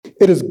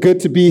It is good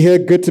to be here,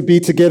 good to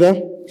be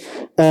together.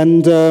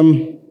 And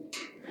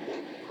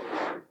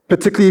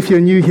particularly if you're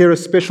new here, a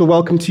special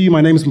welcome to you.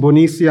 My name is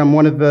Mbonisi. I'm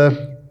one of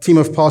the team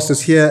of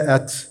pastors here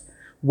at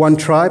One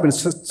Tribe, and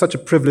it's such a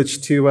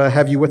privilege to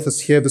have you with us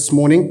here this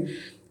morning.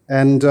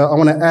 And I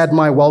want to add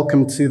my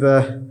welcome to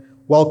the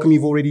welcome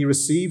you've already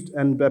received,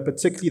 and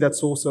particularly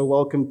that's also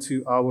welcome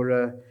to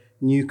our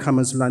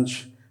newcomers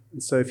lunch.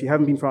 And so if you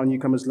haven't been for our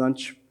newcomers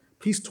lunch,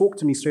 please talk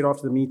to me straight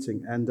after the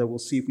meeting, and we'll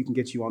see if we can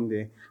get you on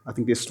there. I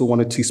think there's still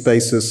 1 or 2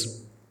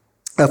 spaces.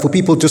 For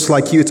people just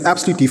like you, it's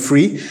absolutely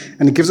free,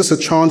 and it gives us a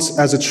chance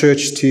as a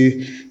church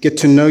to get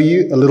to know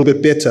you a little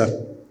bit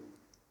better.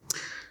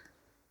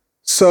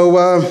 So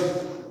I'm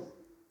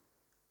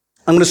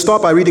going to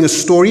start by reading a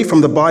story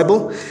from the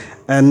Bible,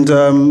 and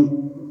I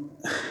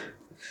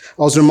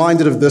was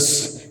reminded of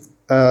this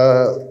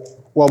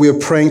while we were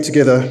praying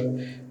together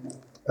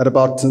at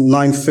about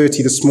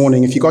 9:30 this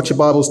morning. If you got your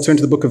Bibles, turn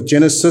to the book of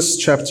Genesis,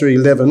 chapter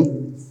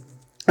 11.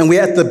 And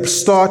we're at the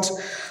start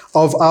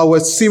of our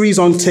series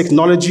on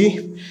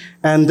technology.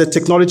 And the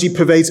technology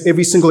pervades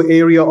every single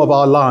area of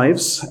our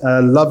lives.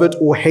 Love it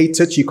or hate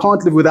it, you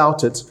can't live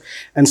without it.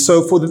 And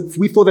so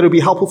we thought that it would be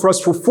helpful for us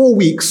for 4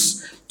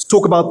 weeks to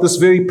talk about this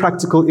very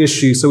practical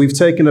issue. So we've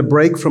taken a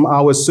break from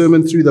our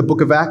sermon through the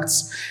book of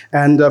Acts.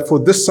 And for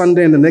this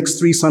Sunday and the next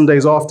 3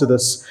 Sundays after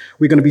this,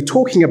 we're going to be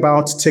talking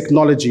about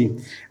technology.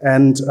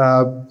 And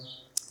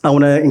I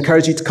want to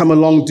encourage you to come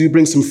along. Do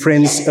bring some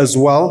friends as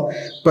well.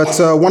 But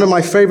one of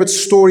my favorite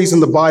stories in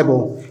the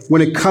Bible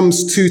when it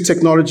comes to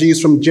technology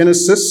is from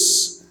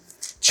Genesis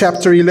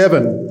chapter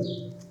 11.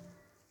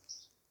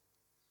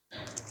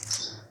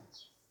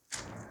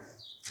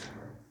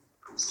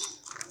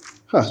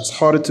 It's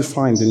harder to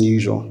find than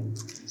usual.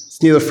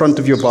 It's near the front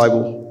of your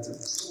Bible.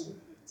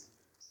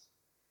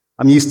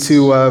 I'm used to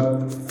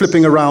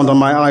flipping around on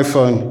my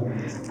iPhone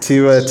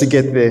to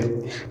get there.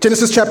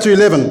 Genesis chapter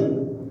 11.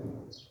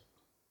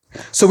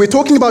 So we're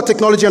talking about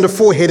technology under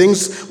 4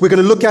 headings. We're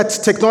going to look at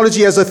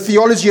technology as a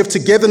theology of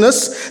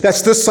togetherness.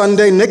 That's this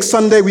Sunday. Next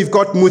Sunday, we've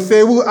got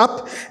Muthewu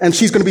up, and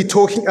she's going to be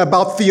talking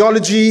about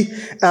theology,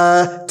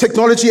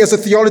 technology as a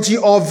theology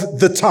of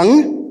the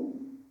tongue,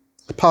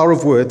 the power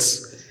of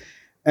words.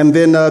 And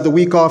then the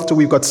week after,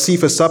 we've got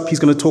Cephas up. He's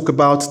going to talk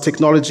about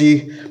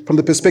technology from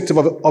the perspective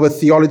of a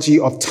theology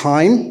of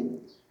time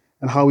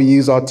and how we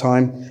use our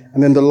time.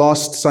 And then the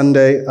last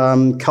Sunday,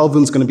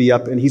 Calvin's going to be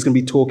up, and he's going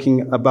to be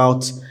talking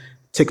about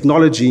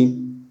technology,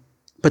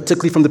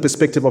 particularly from the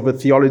perspective of a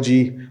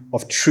theology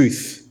of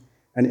truth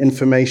and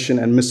information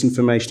and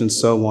misinformation and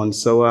so on.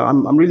 So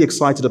I'm really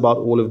excited about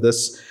all of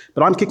this.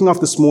 But I'm kicking off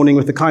this morning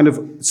with a kind of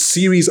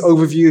series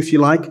overview, if you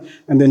like,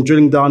 and then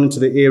drilling down into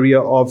the area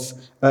of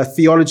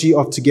theology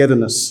of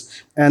togetherness.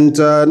 And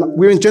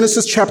we're in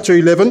Genesis chapter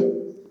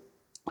 11.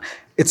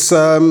 It's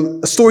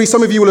a story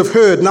some of you will have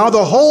heard. Now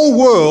the whole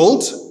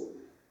world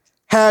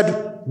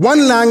had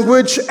one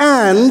language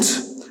and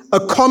a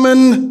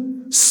common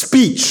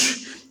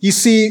speech. You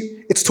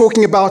see, it's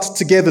talking about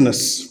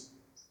togetherness,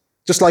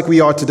 just like we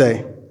are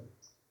today.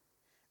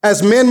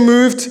 As men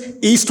moved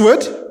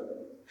eastward,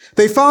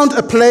 they found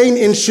a plain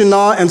in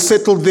Shinar and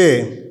settled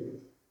there.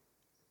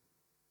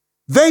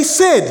 They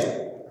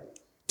said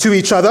to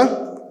each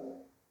other,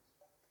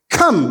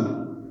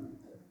 "Come,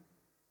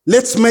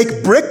 let's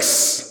make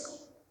bricks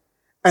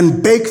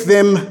and bake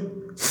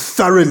them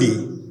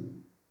thoroughly."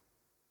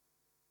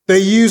 They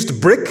used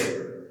brick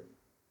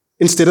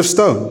instead of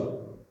stone,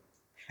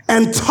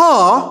 and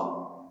tar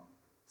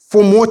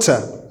for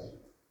mortar.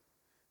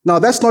 Now,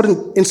 that's not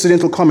an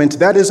incidental comment.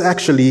 That is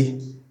actually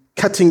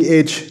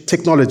cutting-edge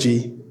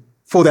technology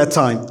for that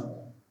time.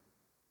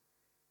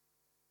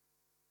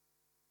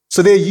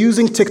 So they're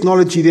using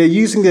technology. They're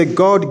using their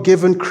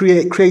God-given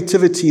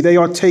creativity. They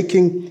are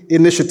taking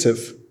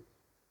initiative.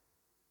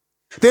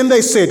 Then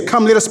they said,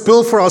 "Come, let us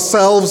build for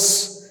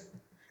ourselves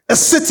a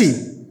city,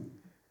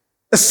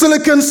 a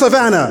silicon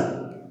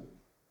savannah,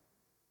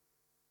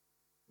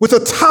 with a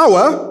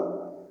tower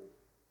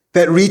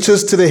that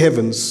reaches to the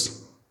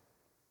heavens,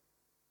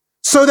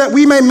 so that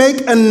we may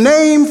make a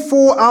name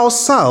for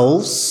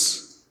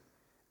ourselves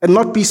and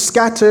not be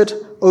scattered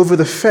over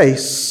the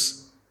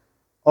face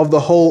of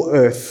the whole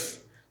earth."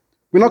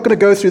 We're not going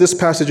to go through this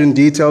passage in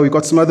detail. We've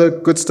got some other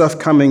good stuff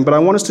coming, but I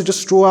want us to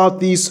just draw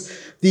out these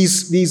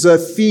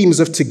themes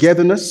of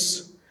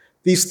togetherness,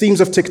 these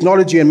themes of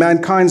technology and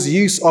mankind's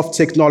use of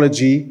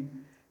technology.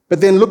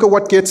 But then look at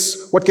what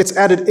gets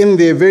added in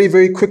there very,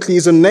 very quickly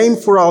is a name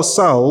for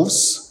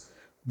ourselves.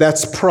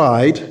 That's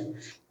pride.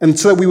 And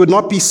so we would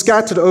not be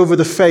scattered over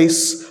the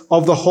face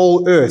of the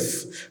whole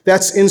earth.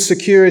 That's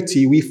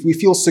insecurity. We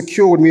feel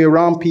secure when we're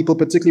around people,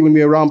 particularly when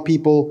we're around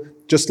people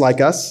just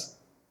like us.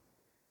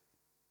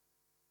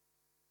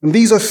 And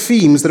these are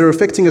themes that are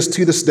affecting us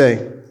to this day.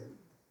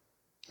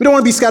 We don't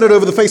want to be scattered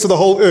over the face of the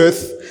whole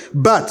earth,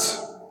 but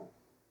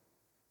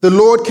the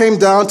Lord came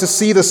down to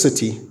see the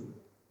city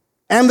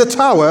and the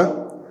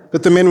tower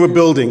that the men were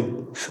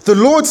building. The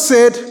Lord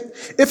said,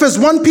 If as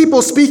one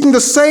people speaking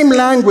the same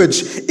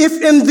language,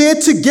 if in their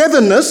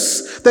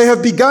togetherness they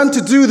have begun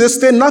to do this,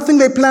 then nothing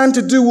they plan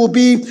to do will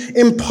be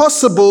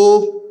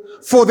impossible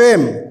for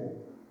them.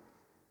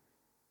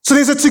 So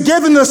there's a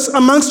togetherness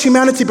amongst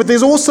humanity, but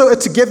there's also a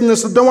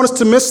togetherness. I don't want us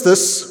to miss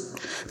this.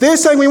 They're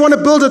saying we want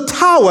to build a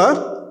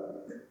tower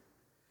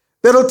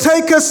that'll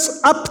take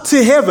us up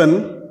to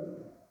heaven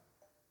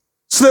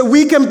so that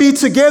we can be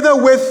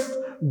together with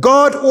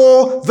God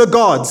or the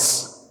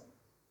gods.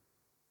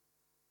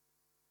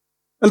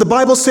 And the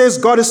Bible says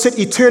God has set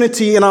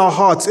eternity in our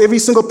hearts. Every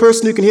single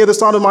person who can hear the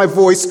sound of my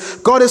voice,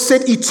 God has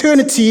set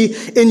eternity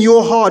in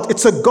your heart.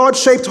 It's a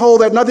God-shaped hole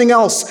that nothing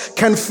else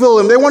can fill.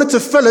 And they wanted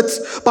to fill it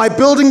by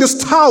building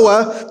this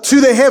tower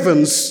to the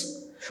heavens.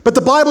 But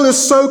the Bible is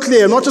so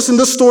clear, not just in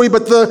this story,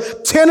 but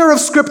the tenor of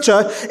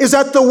Scripture is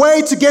that the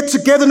way to get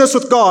togetherness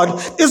with God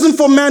isn't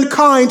for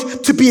mankind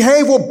to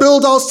behave or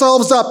build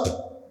ourselves up.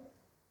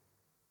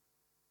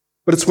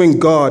 But it's when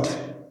God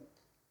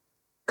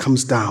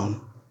comes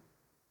down.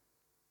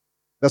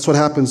 That's what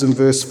happens in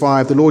verse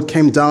 5. The Lord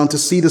came down to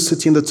see the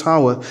city and the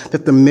tower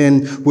that the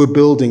men were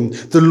building.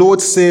 The Lord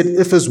said,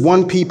 if as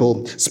one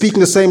people, speaking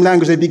the same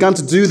language, they've begun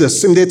to do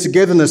this in their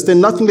togetherness,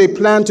 then nothing they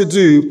plan to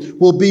do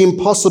will be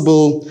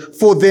impossible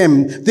for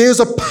them.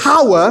 There's a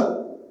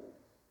power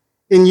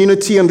in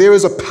unity and there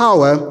is a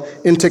power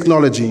in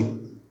technology.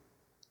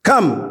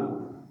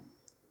 Come,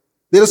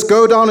 let us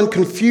go down and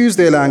confuse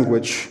their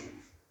language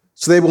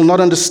so they will not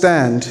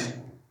understand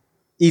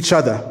each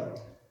other.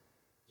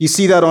 You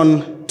see that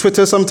on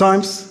Twitter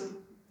sometimes?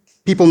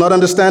 People not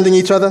understanding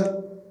each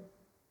other?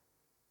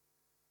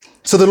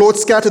 So the Lord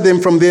scattered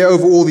them from there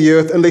over all the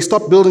earth, and they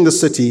stopped building the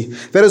city.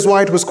 That is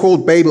why it was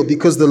called Babel,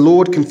 because the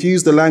Lord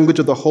confused the language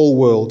of the whole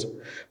world.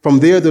 From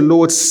there the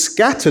Lord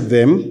scattered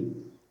them,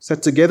 it's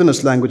that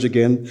togetherness language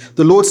again,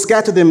 the Lord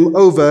scattered them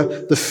over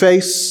the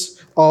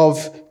face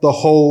of the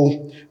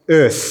whole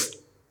earth.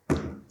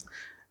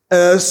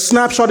 A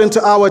snapshot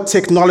into our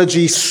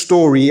technology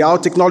story. Our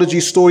technology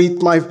story,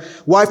 my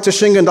wife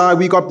Tashinga and I,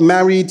 we got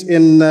married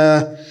on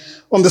the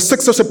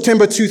 6th of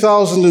September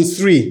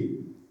 2003.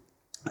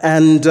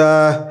 And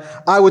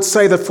I would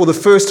say that for the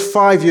first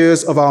 5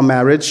 years of our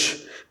marriage,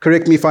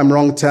 correct me if I'm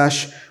wrong,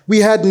 Tash, we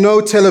had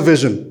no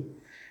television.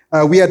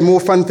 We had more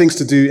fun things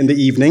to do in the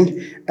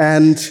evening.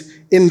 And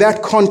in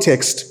that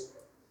context,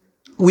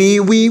 we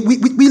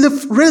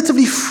live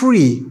relatively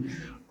free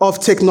of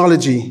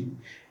technology.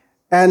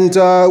 And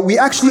we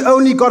actually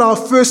only got our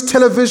first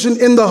television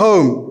in the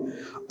home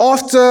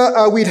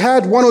after we'd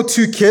had 1 or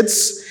 2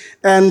 kids.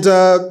 And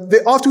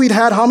after we'd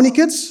had how many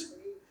kids?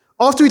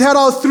 After we'd had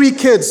our 3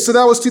 kids. So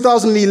that was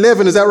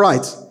 2011, is that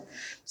right?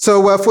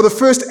 So for the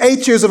first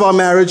 8 years of our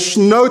marriage,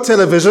 no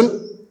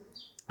television.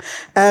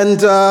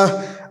 And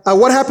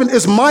what happened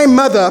is my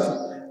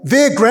mother,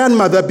 their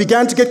grandmother,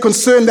 began to get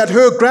concerned that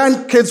her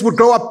grandkids would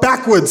grow up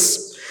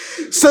backwards.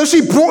 So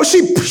she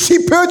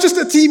purchased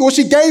a TV, or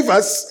she gave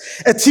us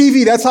a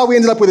TV. That's how we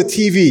ended up with a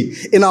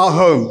TV in our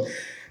home.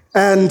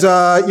 And,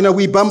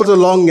 we bumbled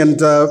along, and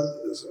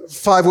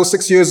 5 or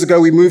 6 years ago,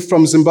 we moved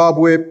from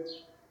Zimbabwe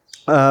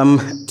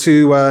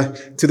to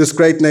this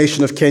great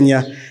nation of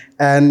Kenya.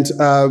 And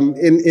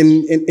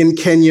in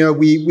Kenya,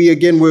 we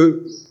again were,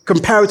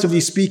 comparatively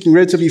speaking,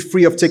 relatively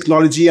free of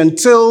technology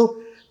until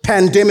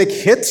pandemic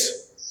hit,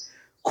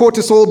 caught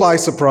us all by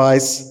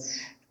surprise.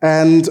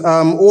 And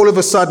all of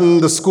a sudden,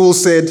 the school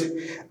said,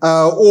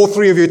 all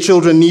 3 of your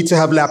children need to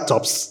have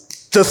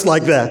laptops, just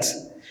like that.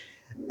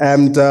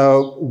 And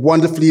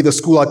wonderfully, the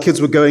school our kids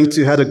were going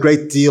to had a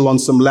great deal on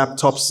some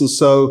laptops. And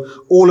so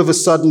all of a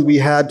sudden, we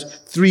had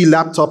 3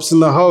 laptops in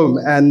the home.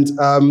 And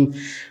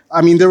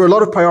there were a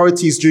lot of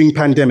priorities during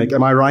pandemic,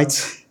 am I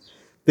right?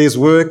 There's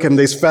work, and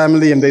there's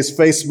family, and there's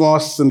face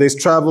masks, and there's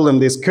travel,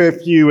 and there's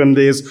curfew, and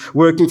there's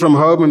working from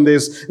home, and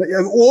there's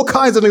all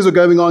kinds of things were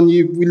going on.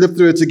 We lived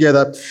through it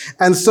together.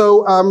 And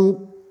so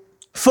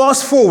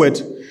fast forward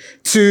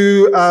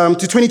to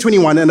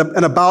 2021,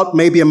 and about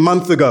maybe a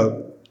month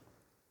ago,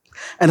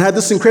 and had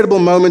this incredible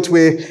moment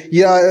where,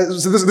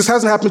 this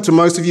hasn't happened to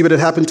most of you, but it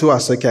happened to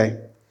us, okay?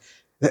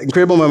 That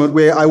incredible moment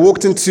where I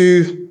walked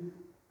into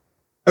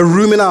a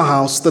room in our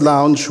house, the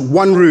lounge,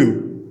 one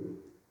room.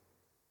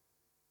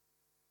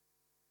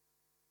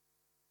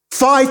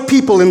 5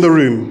 people in the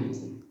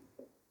room.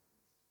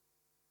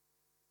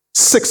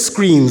 6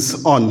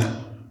 screens on.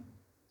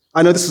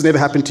 I know this has never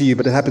happened to you,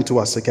 but it happened to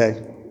us,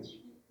 okay?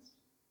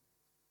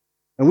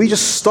 And we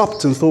just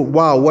stopped and thought,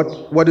 wow,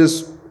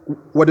 what's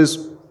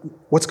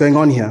going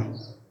on here?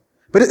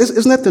 But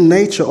isn't that the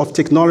nature of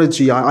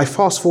technology? I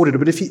fast forwarded it,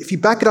 but if you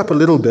back it up a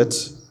little bit,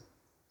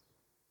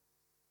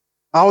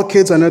 our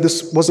kids, I know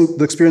this wasn't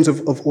the experience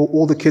of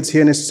all the kids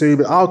here necessarily,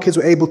 but our kids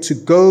were able to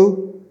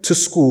go to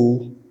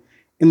school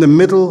in the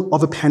middle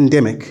of a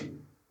pandemic,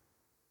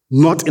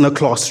 not in a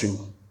classroom.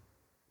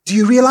 Do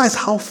you realize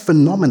how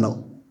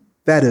phenomenal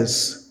that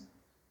is?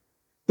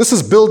 This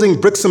is building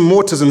bricks and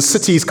mortars and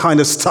cities kind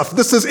of stuff.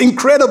 This is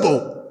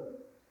incredible.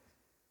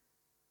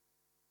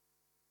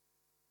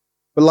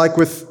 But like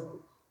with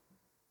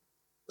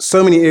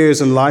so many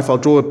areas in life, I'll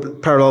draw a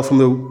parallel from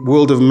the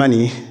world of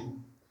money.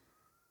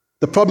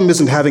 The problem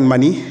isn't having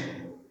money.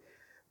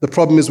 The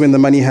problem is when the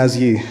money has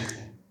you.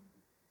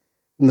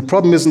 And the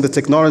problem isn't the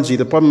technology.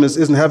 The problem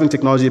isn't having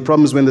technology. The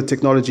problem is when the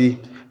technology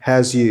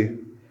has you.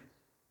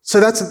 So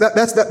that's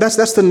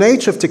the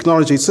nature of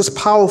technology. It's this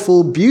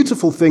powerful,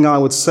 beautiful thing, I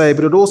would say,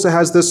 but it also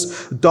has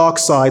this dark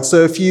side.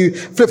 So if you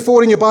flip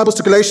forward in your Bibles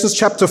to Galatians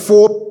chapter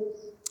 4,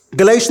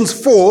 Galatians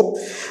 4,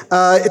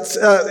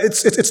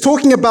 it's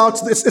talking about,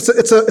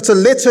 it's a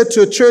letter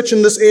to a church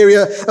in this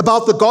area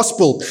about the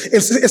gospel.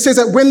 It says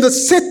that when the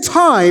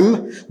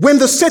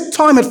set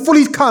time had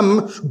fully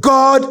come,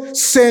 God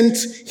sent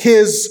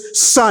his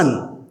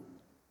Son.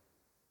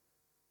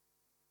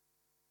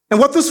 And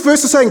what this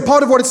verse is saying,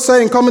 part of what it's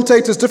saying,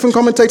 different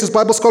commentators,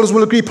 Bible scholars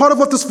will agree, part of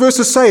what this verse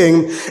is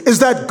saying is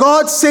that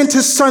God sent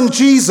his Son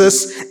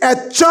Jesus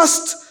at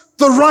just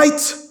the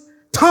right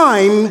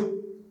time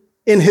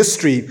in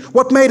history.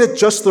 What made it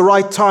just the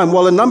right time?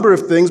 Well, a number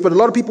of things, but a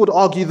lot of people would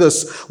argue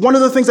this. One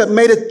of the things that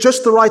made it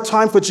just the right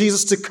time for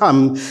Jesus to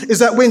come is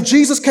that when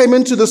Jesus came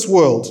into this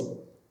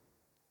world,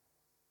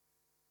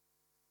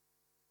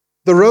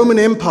 the Roman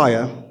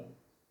Empire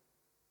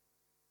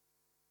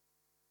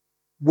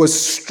was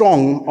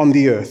strong on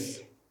the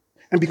earth.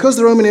 And because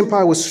the Roman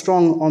Empire was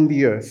strong on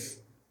the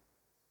earth,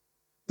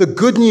 the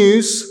good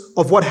news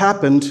of what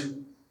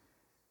happened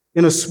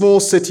in a small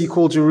city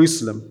called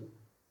Jerusalem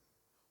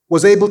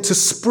was able to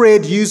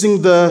spread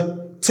using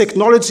the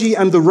technology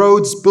and the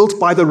roads built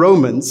by the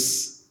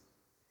Romans.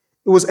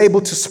 It was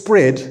able to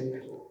spread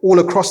all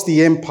across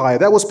the empire.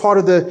 That was part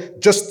of the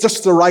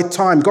just the right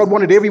time. God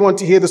wanted everyone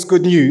to hear this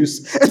good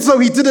news. And so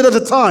he did it at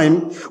a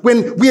time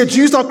when we had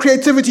used our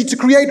creativity to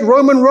create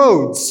Roman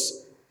roads.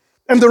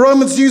 And the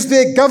Romans used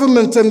their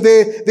government and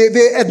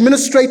their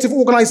administrative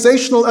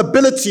organizational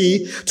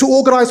ability to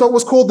organize what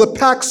was called the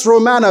Pax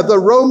Romana, the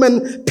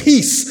Roman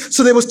peace.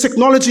 So there was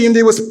technology and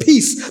there was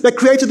peace that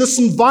created this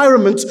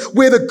environment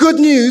where the good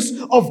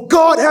news of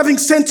God having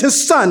sent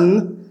his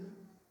Son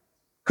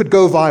could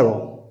go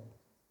viral.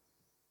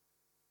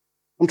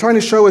 I'm trying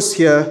to show us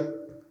here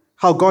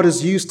how God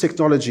has used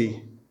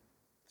technology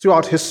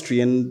throughout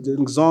history, and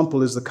an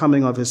example is the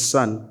coming of his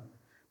Son.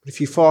 But if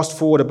you fast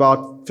forward about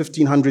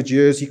 1,500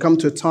 years, you come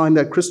to a time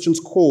that Christians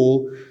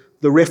call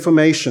the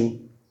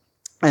Reformation.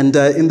 And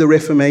in the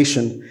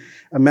Reformation,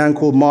 a man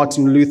called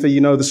Martin Luther, you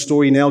know the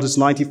story, nailed his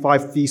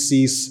 95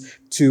 Theses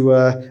to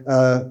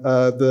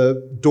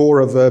the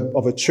door of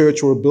a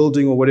church or a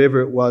building or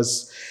whatever it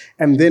was.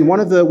 And then one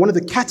of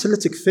the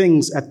catalytic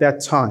things at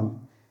that time,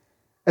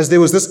 as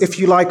there was this, if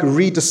you like,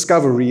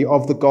 rediscovery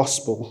of the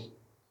gospel,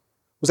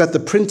 was that the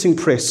printing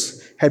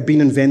press had been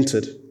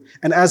invented.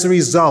 And as a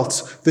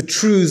result, the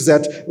truths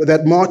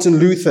that Martin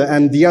Luther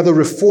and the other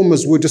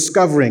reformers were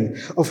discovering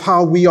of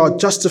how we are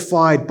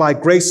justified by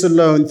grace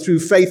alone, through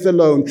faith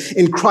alone,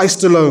 in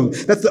Christ alone,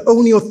 that the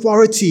only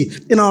authority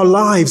in our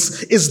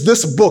lives is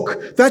this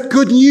book. That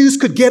good news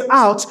could get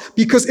out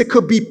because it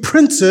could be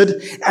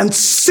printed and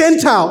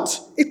sent out.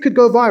 It could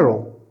go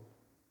viral.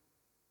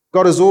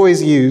 God has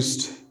always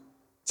used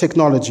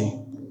technology.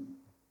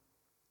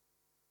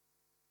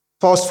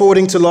 Fast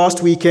forwarding to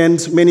last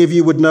weekend, many of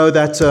you would know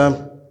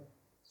that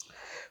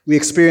we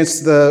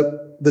experienced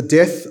the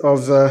death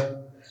of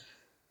a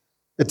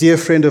dear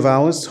friend of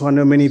ours, who I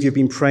know many of you have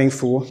been praying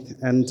for.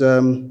 And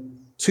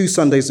 2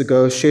 Sundays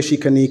ago, Sheshi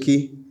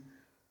Kaniki,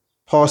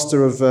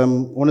 pastor of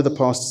one of the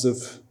pastors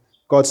of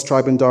God's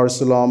Tribe in Dar es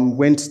Salaam,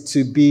 went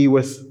to be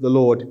with the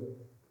Lord.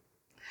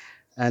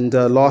 And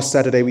last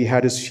Saturday we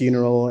had his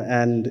funeral,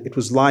 and it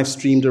was live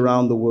streamed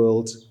around the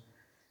world.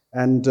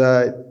 And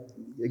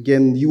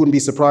again, you wouldn't be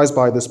surprised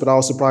by this, but I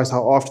was surprised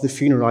how after the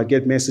funeral I'd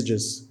get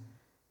messages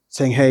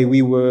saying, hey,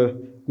 we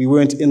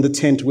weren't in the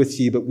tent with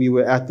you, but we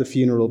were at the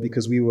funeral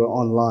because we were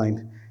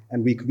online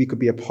and we could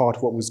be a part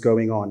of what was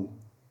going on.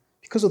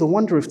 Because of the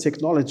wonder of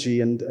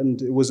technology,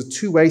 and it was a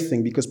two-way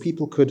thing, because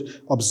people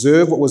could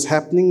observe what was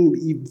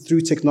happening through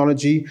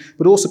technology,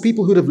 but also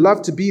people who'd have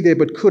loved to be there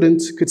but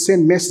couldn't could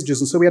send messages.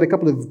 And so we had a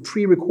couple of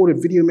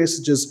pre-recorded video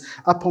messages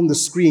up on the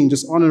screen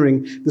just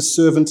honoring the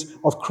servant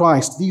of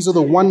Christ. These are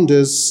the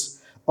wonders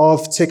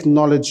of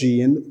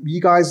technology. And you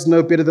guys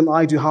know better than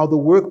I do how the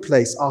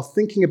workplace, our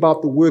thinking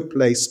about the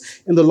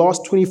workplace in the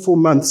last 24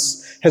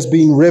 months has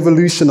been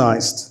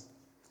revolutionized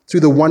through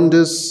the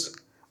wonders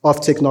of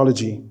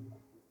technology.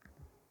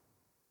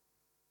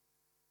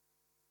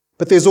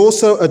 But there's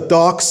also a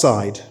dark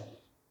side.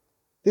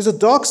 There's a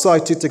dark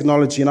side to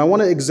technology, and I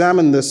want to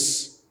examine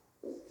this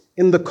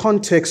in the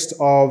context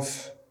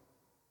of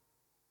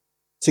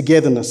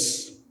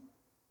togetherness.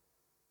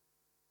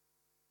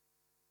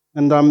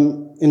 And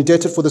I'm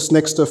indebted for this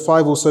next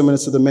 5 or so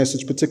minutes of the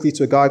message, particularly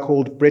to a guy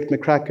called Brett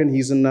McCracken.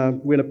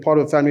 We're in a part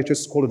of a family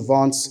church called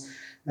Advance,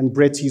 and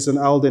Brett, he's an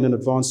elder in an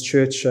Advanced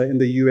church in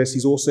the US.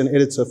 He's also an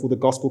editor for the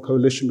Gospel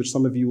Coalition, which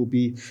some of you will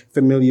be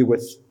familiar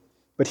with.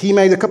 But he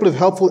made a couple of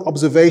helpful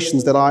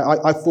observations that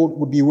I thought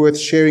would be worth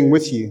sharing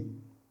with you.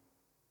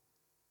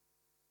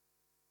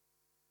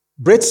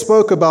 Brett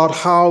spoke about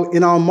how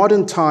in our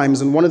modern times,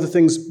 and one of the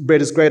things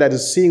Brett is great at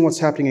is seeing what's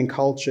happening in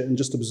culture and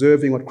just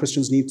observing what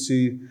Christians need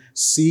to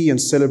see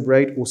and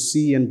celebrate or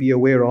see and be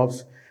aware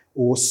of.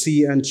 or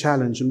see and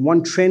challenge. And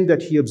one trend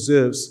that he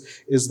observes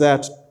is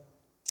that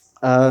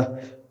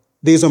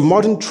there's a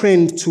modern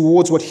trend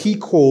towards what he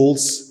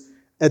calls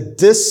a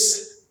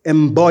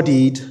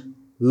disembodied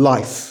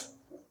life.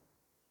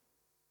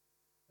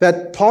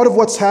 That part of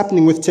what's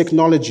happening with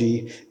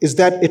technology is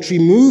that it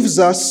removes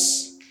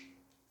us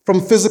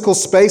from physical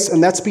space,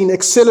 and that's been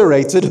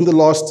accelerated in the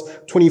last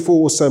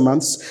 24 or so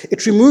months.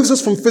 It removes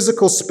us from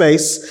physical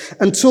space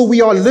until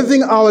we are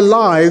living our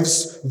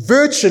lives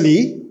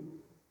virtually,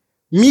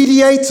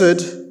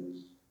 mediated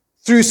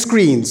through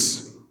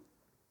screens.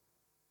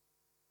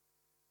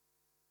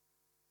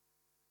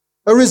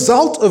 A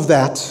result of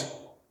that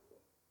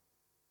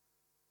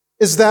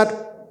is that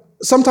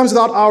sometimes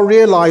without our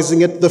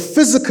realizing it, the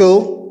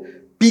physical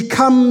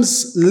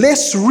becomes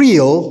less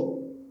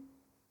real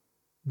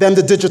than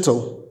the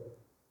digital.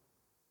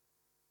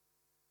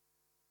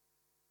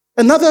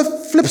 Another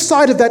flip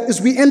side of that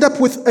is we end up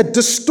with a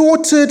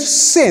distorted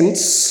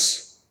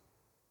sense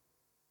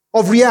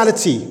of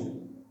reality.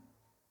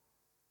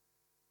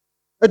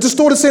 A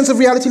distorted sense of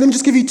reality. Let me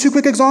just give you 2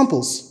 quick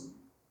examples.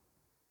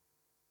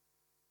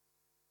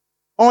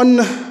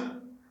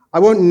 I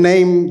won't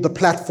name the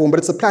platform, but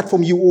it's a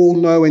platform you all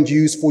know and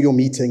use for your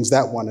meetings,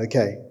 that one,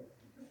 okay?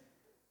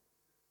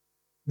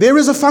 There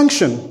is a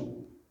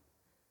function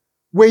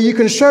where you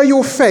can show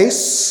your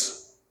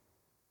face,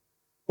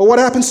 but what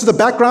happens to the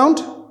background?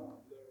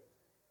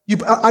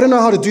 I don't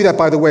know how to do that,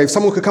 by the way. If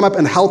someone could come up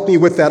and help me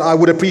with that, I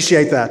would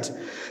appreciate that.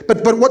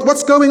 But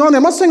what's going on there?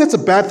 I'm not saying that's a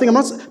bad thing.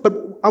 But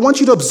I want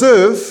you to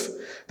observe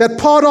that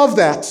part of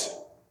that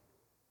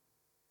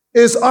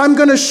is I'm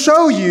going to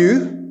show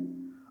you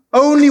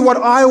only what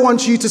I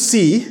want you to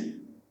see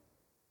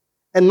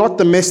and not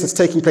the mess that's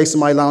taking place in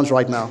my lounge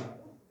right now.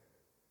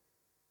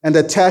 And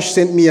that Tash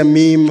sent me a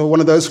meme, one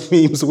of those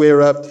memes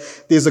where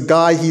there's a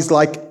guy, he's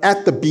like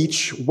at the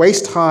beach,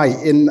 waist high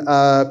in,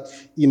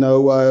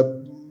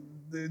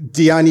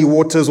 Diani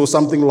waters or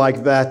something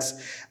like that,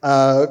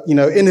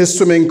 in his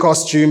swimming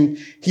costume.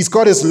 He's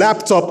got his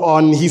laptop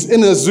on. He's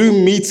in a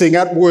Zoom meeting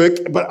at work,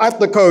 but at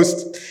the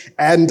coast.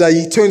 And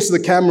he turns to the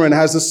camera and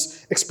has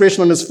this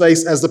expression on his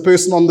face as the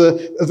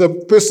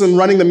person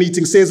running the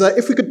meeting says,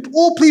 if we could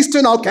all please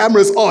turn our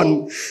cameras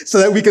on so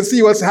that we can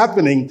see what's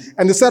happening.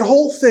 And it's that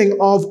whole thing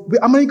of,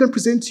 I'm only going to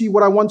present to you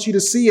what I want you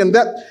to see. And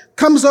that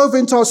comes over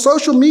into our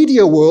social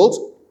media world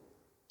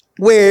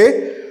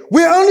where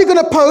we're only going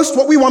to post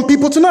what we want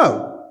people to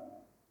know.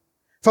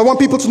 If I want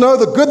people to know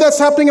the good that's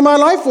happening in my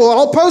life, well,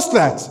 I'll post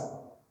that.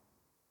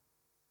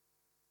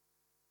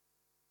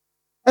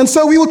 And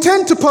so we will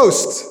tend to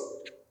post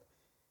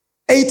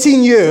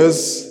 18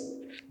 years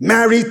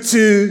married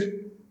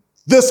to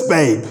this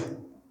babe.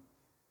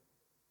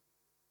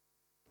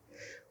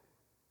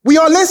 We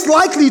are less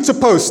likely to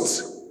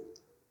post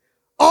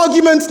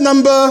argument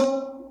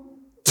number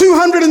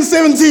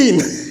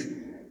 217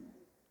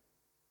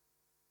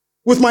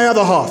 with my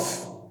other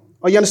half.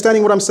 Are you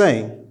understanding what I'm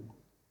saying?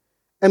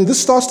 And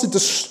this starts to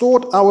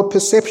distort our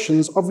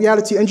perceptions of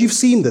reality. And you've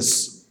seen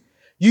this.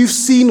 You've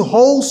seen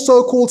whole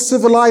so-called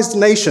civilized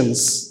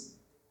nations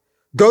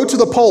go to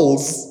the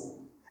polls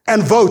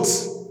and vote.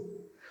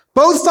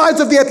 Both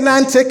sides of the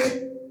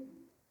Atlantic.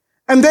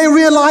 And they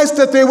realized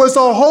that there was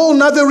a whole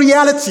nother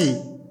reality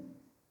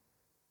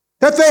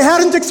that they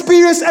hadn't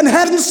experienced and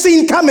hadn't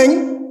seen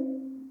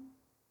coming.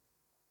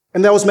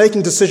 And that was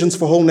making decisions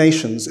for whole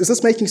nations. Is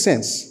this making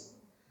sense?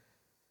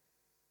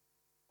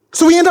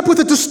 So we end up with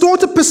a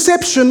distorted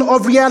perception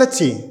of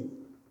reality.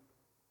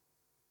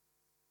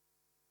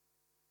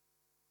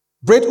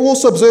 Brett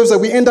also observes that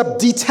we end up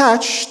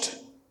detached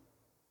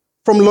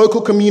from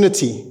local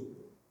community.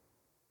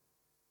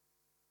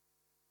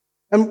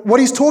 And what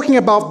he's talking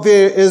about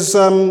there is,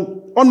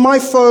 on my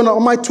phone,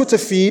 on my Twitter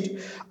feed,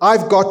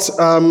 I've got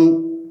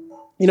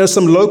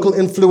some local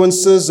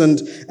influences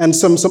and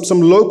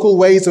some local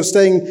ways of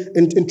staying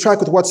in track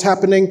with what's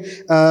happening.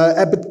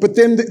 But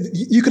then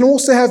you can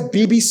also have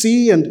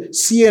BBC and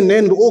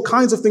CNN and all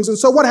kinds of things. And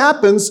so what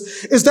happens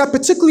is that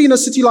particularly in a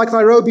city like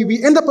Nairobi,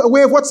 we end up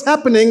aware of what's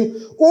happening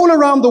all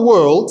around the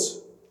world.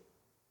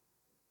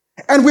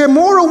 And we're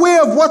more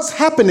aware of what's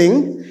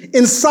happening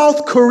in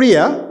South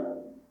Korea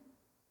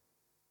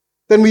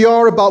than we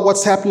are about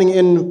what's happening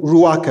in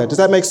Ruaka. Does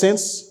that make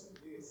sense?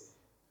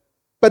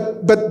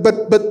 But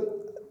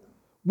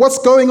what's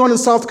going on in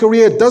South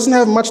Korea doesn't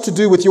have much to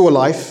do with your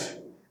life,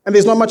 and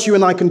there's not much you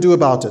and I can do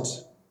about it.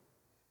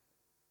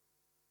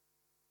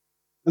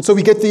 And so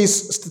we get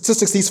these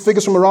statistics, these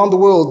figures from around the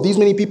world. These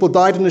many people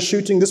died in a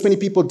shooting, this many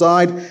people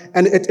died,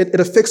 and it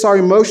affects our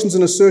emotions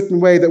in a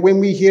certain way that when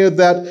we hear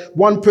that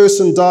one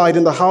person died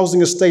in the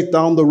housing estate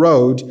down the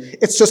road,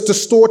 it's just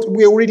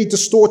we're already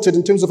distorted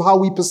in terms of how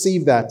we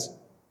perceive that.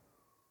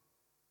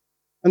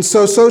 And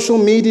so social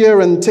media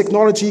and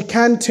technology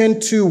can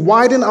tend to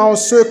widen our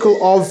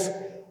circle of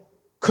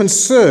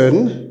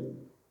concern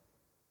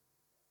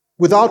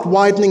without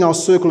widening our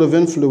circle of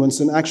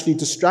influence and actually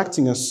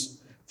distracting us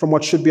from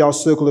what should be our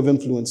circle of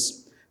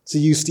influence, to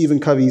use Stephen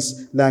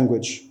Covey's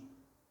language.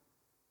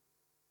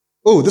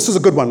 Oh, this is a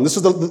good one. This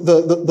is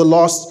the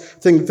last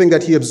thing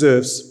that he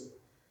observes.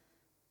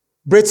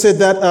 Brett said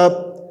that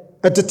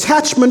a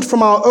detachment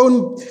from our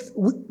own,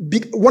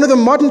 one of the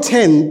modern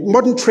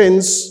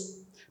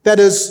trends that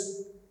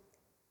is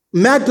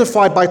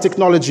magnified by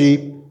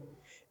technology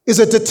is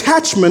a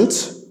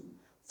detachment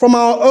from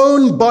our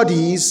own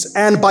bodies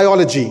and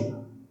biology.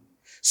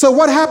 So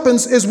what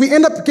happens is we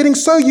end up getting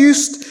so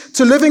used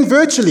to living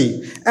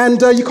virtually.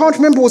 And you can't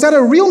remember, was that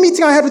a real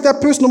meeting I had with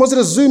that person or was it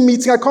a Zoom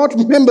meeting? I can't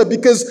remember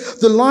because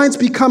the lines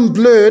become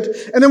blurred.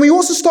 And then we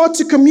also start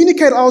to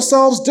communicate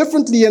ourselves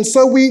differently. And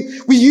so we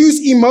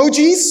use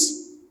emojis,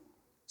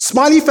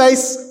 smiley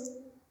face.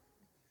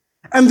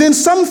 And then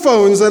some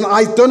phones, and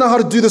I don't know how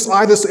to do this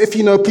either, so if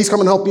you know, please come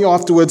and help me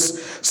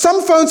afterwards.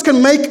 Some phones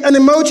can make an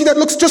emoji that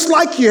looks just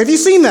like you. Have you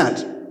seen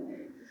that?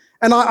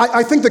 And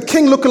I think the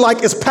king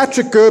lookalike is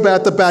Patrick Gerber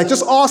at the back.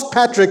 Just ask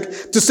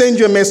Patrick to send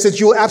you a message.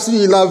 You'll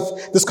absolutely love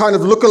this kind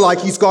of lookalike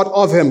he's got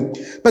of him.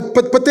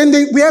 But then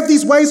we have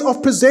these ways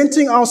of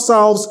presenting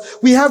ourselves.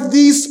 We have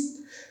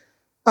these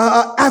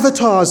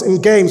avatars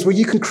in games where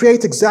you can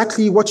create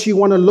exactly what you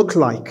want to look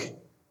like.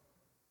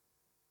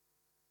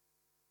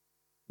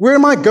 Where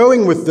am I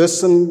going with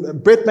this?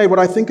 And Brett made what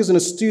I think is an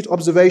astute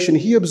observation.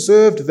 He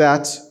observed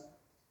that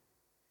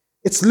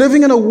it's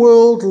living in a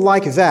world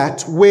like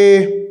that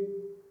where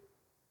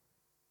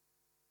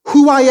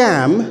who I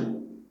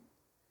am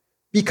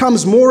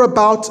becomes more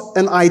about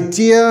an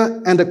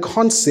idea and a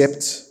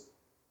concept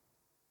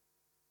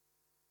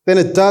than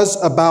it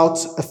does about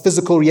a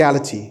physical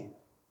reality.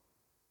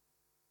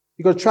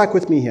 You've got to track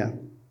with me here.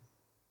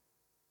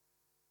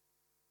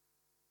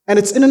 And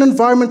it's in an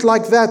environment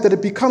like that that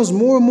it becomes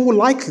more and more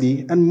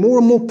likely and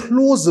more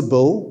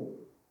plausible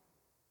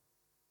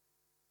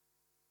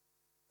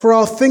for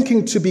our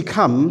thinking to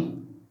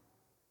become,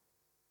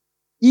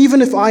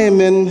 even if I am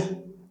in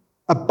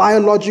a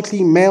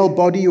biologically male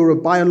body or a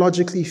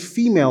biologically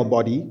female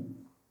body,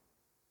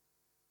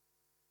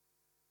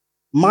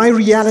 my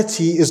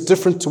reality is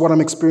different to what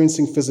I'm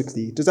experiencing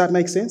physically. Does that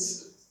make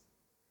sense?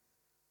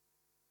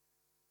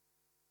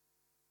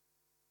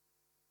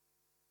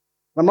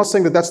 I'm not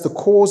saying that that's the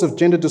cause of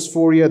gender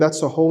dysphoria.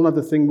 That's a whole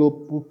other thing.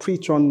 We'll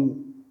preach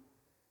on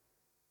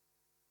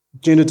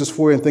gender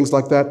dysphoria and things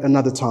like that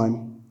another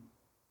time.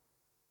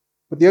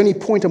 But the only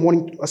point I'm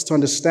wanting us to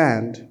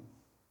understand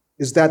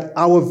is that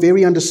our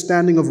very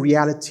understanding of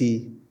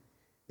reality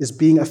is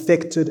being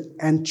affected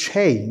and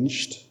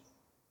changed,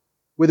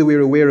 whether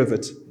we're aware of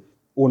it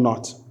or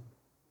not.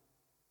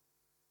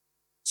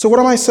 So what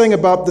am I saying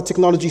about the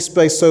technology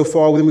space so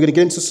far? Then we're going to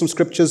get into some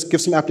scriptures, give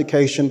some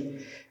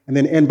application, and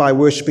then end by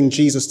worshiping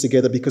Jesus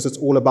together because it's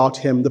all about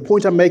him. The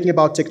point I'm making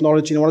about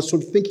technology and what I'm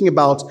sort of thinking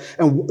about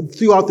and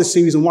throughout this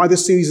series and why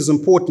this series is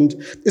important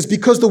is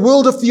because the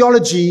world of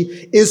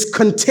theology is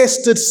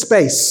contested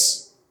space.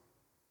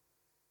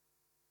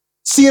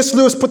 C.S.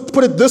 Lewis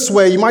put it this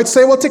way. You might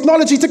say, well,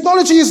 technology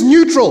is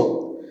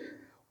neutral.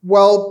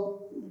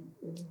 Well,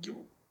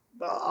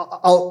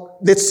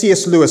 let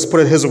C.S. Lewis put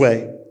it his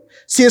way.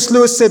 C.S.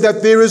 Lewis said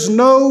that there is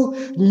no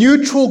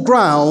neutral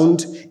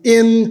ground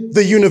in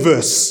the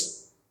universe.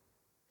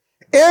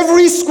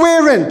 Every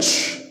square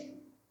inch,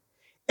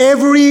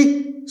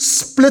 every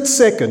split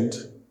second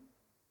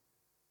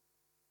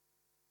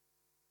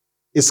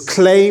is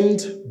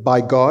claimed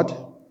by God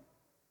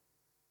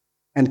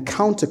and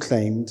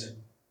counterclaimed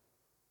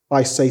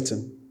by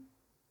Satan.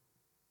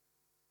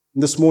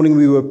 And this morning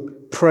we were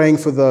praying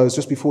for those,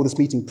 just before this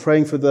meeting,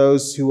 praying for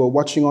those who are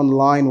watching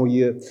online or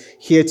you're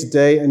here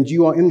today and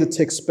you are in the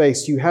tech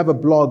space, you have a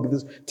blog,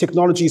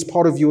 technology is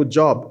part of your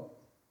job.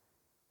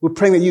 We're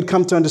praying that you'd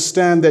come to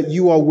understand that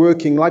you are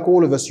working, like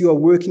all of us, you are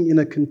working in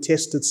a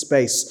contested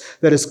space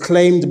that is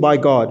claimed by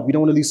God. We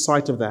don't want to lose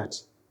sight of that.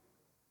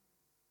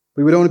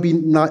 But we don't want to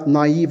be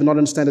naive and not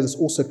understand that it's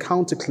also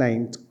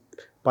counterclaimed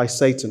by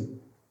Satan.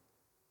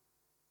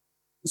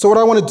 So what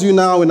I want to do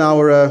now in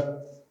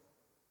our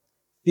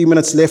few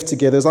minutes left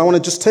together is I want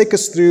to just take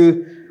us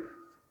through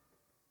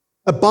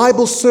a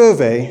Bible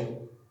survey,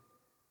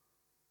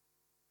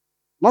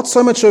 not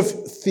so much of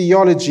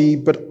theology,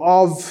 but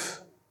of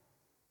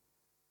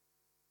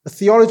a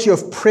theology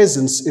of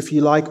presence, if you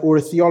like, or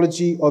a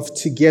theology of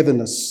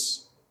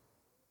togetherness.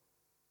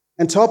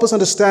 And to help us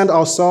understand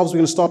ourselves, we're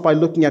going to start by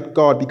looking at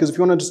God, because if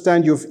you want to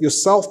understand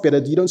yourself better,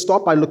 you don't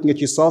start by looking at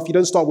yourself. You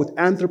don't start with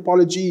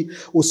anthropology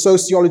or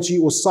sociology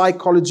or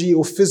psychology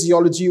or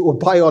physiology or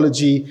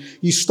biology.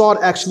 You start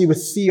actually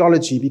with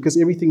theology,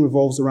 because everything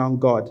revolves around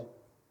God.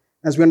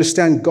 As we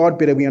understand God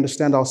better, we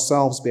understand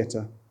ourselves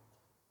better.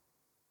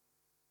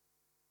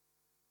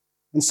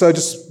 And so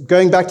just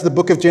going back to the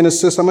book of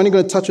Genesis, I'm only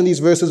going to touch on these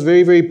verses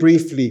very, very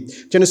briefly.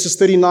 Genesis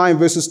 39,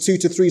 verses 2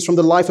 to 3 is from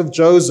the life of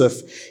Joseph.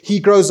 He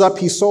grows up,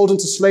 he's sold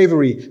into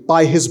slavery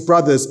by his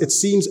brothers. It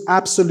seems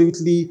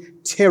absolutely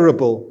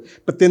terrible.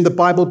 But then the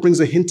Bible brings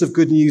a hint of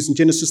good news in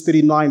Genesis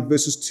 39,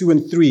 verses 2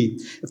 and 3.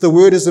 If the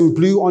word is in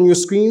blue on your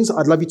screens,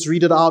 I'd love you to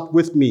read it out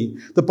with me.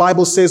 The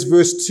Bible says,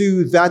 verse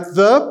 2, that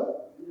the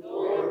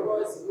Lord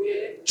was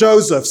with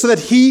Joseph so that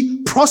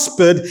he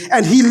prospered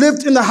and he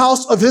lived in the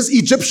house of his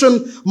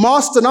Egyptian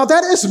master. Now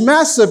that is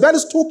massive. That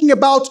is talking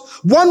about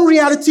one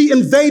reality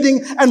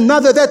invading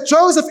another. That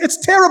Joseph, it's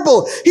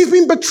terrible. He's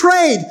been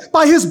betrayed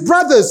by his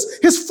brothers.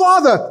 His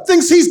father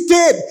thinks he's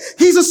dead.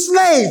 He's a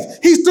slave.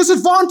 He's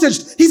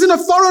disadvantaged. He's in a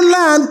foreign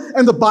land.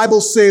 And the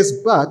Bible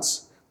says, but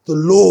the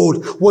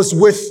Lord was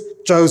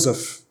with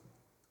Joseph.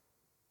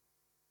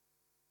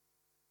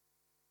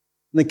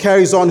 And it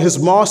carries on,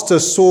 his master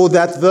saw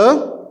that the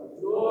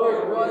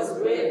Lord was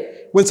with.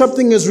 When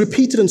something is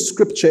repeated in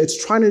Scripture,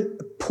 it's trying to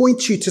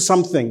point you to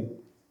something.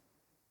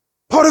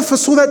 Potiphar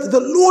saw that the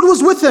Lord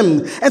was with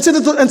him and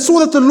saw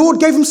that the Lord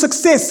gave him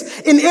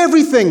success in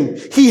everything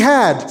he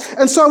had.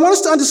 And so I want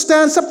us to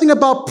understand something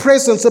about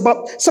presence.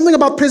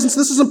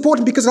 This is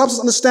important because it helps us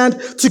understand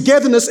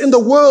togetherness in the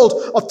world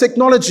of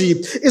technology,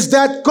 is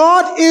that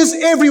God is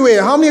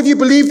everywhere. How many of you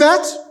believe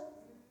that?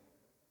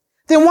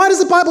 Then why does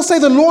the Bible say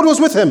the Lord was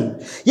with him?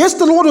 Yes,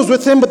 the Lord was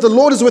with him, but the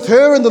Lord is with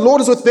her and the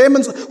Lord is with them.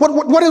 And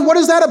what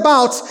is that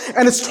about?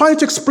 And it's trying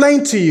to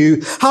explain to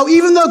you how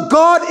even though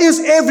God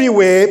is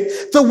everywhere,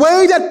 the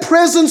way that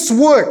presence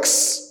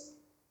works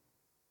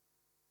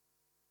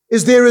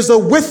is there is a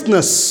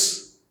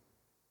witness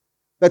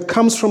that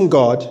comes from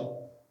God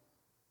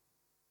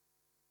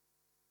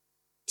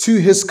to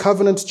his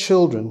covenant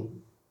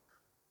children.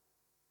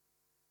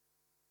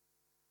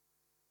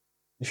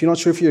 If you're not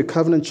sure if you're a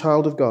covenant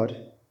child of God,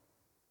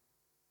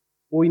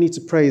 all you need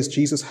to pray is,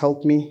 Jesus,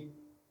 help me.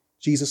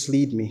 Jesus,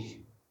 lead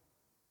me.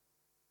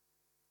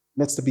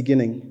 That's the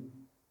beginning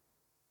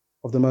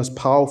of the most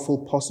powerful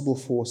possible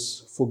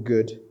force for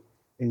good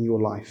in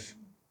your life.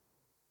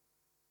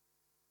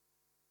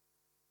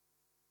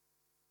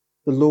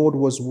 The Lord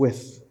was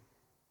with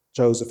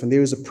Joseph, and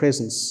there is a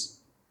presence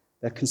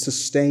that can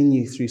sustain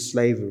you through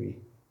slavery,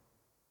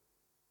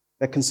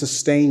 that can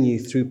sustain you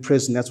through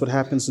prison. That's what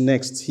happens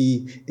next.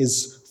 He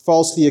is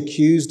falsely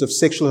accused of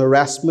sexual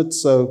harassment,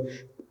 so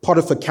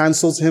Potiphar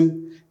cancels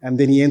him, and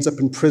then he ends up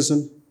in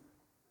prison.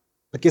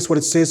 But guess what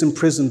it says in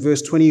prison,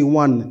 verse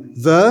 21?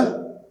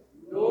 The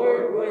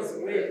Lord was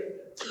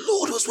with. The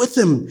Lord was with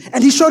him,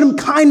 and he showed him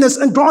kindness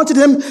and granted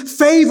him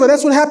favor.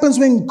 That's what happens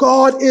when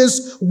God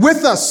is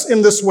with us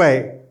in this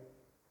way.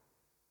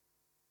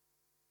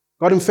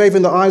 Got him favor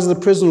in the eyes of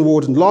the prison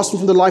warden, lost him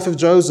from the life of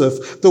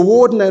Joseph. The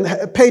warden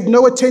paid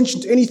no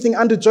attention to anything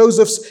under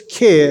Joseph's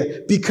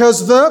care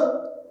because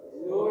the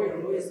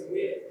Lord was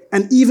with,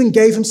 and even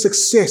gave him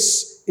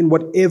success in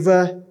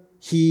whatever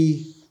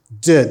he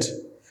did.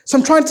 So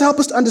I'm trying to help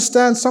us to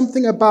understand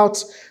something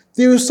about,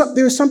 there is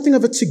something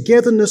of a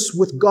togetherness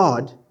with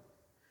God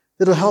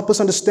that will help us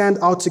understand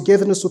our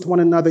togetherness with one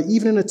another,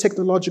 even in a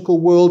technological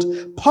world.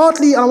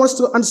 Partly, and I want us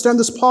to understand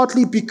this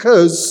partly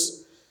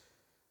because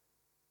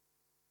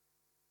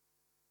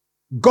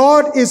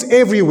God is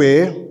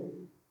everywhere,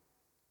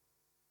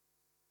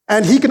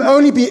 and he can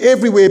only be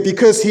everywhere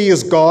because he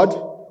is God.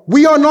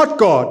 We are not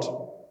God,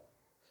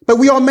 but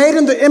we are made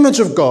in the image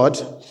of God.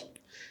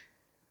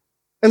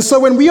 And so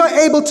when we are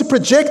able to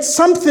project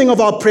something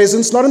of our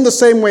presence, not in the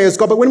same way as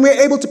God, but when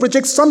we're able to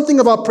project something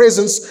of our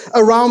presence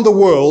around the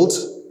world,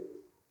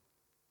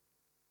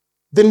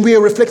 then we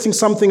are reflecting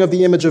something of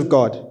the image of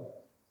God.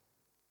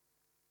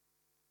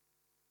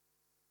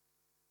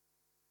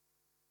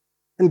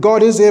 And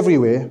God is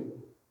everywhere,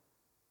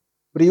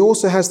 but he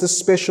also has this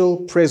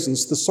special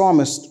presence. The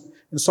psalmist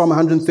in Psalm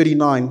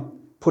 139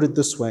 put it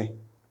this way: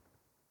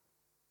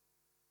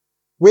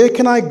 where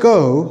can I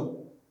go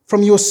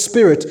from your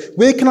spirit?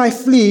 Where can I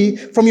flee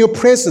from your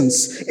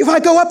presence? If I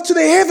go up to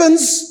the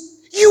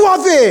heavens, you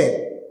are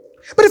there.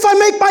 But if I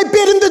make my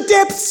bed in the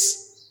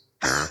depths,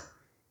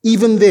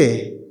 even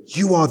there,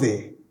 you are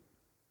there.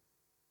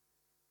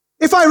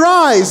 If I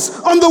rise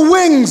on the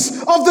wings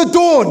of the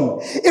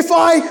dawn, if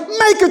I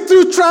make it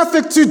through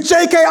traffic to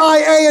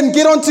JKIA and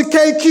get onto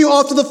KQ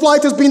after the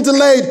flight has been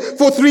delayed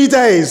for 3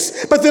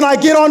 days, but then I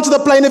get onto the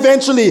plane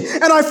eventually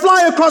and I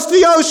fly across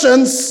the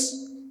oceans,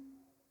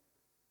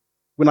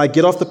 when I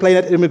get off the plane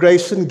at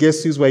immigration,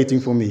 guess who's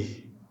waiting for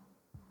me?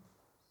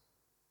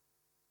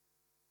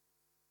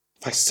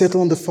 If I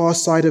settle on the far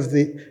side of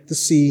the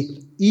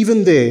sea,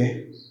 even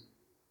there,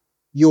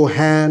 your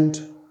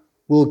hand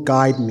will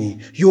guide me.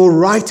 Your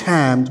right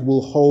hand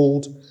will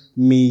hold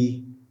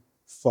me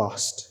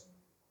fast.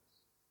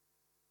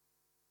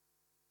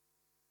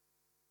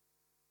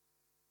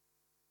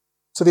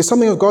 So there's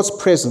something of God's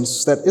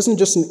presence that isn't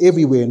just an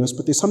everywhereness,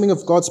 but there's something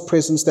of God's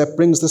presence that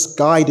brings this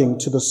guiding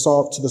to the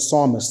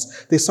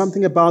psalmist. There's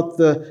something about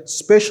the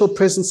special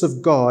presence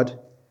of God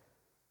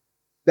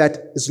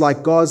that is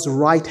like God's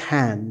right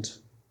hand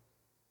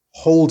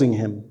holding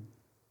him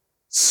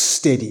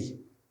steady.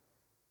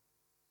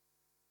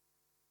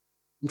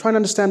 I'm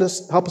trying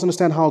to help us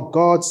understand how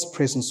God's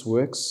presence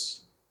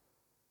works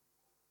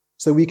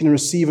so we can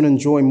receive and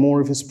enjoy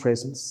more of his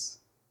presence.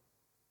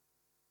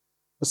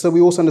 So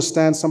we also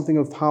understand something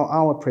of how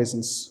our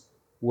presence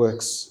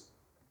works.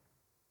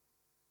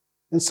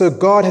 And so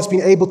God has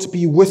been able to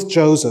be with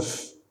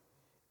Joseph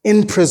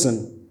in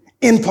prison,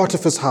 in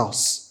Potiphar's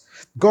house.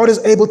 God is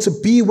able to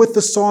be with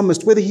the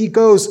psalmist, whether he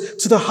goes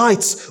to the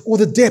heights or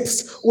the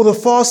depths or the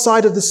far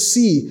side of the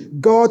sea.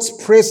 God's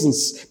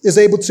presence is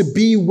able to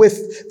be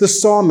with the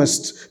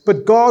psalmist.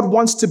 But God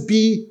wants to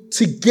be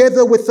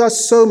together with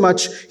us so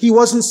much, he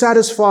wasn't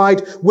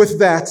satisfied with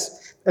that.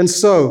 And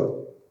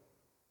so,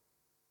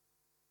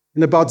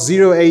 in about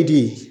 0 AD,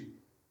 he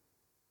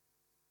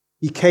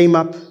came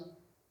up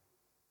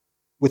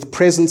with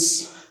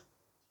Presence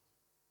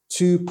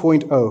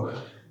 2.0.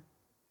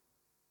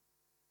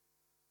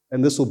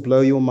 And this will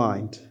blow your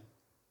mind.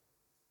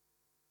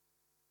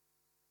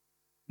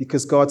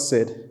 Because God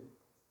said,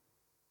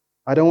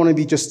 I don't want to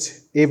be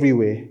just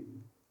everywhere,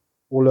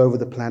 all over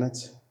the planet.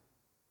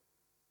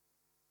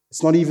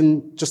 It's not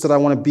even just that I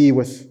want to be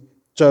with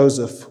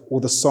Joseph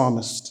or the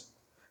psalmist,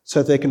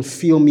 so that they can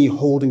feel me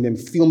holding them,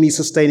 feel me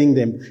sustaining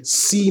them,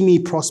 see me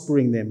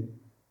prospering them.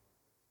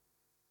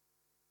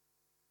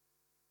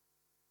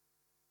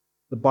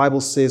 The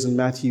Bible says in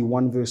Matthew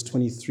 1 verse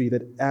 23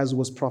 that as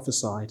was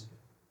prophesied,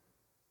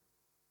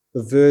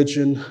 the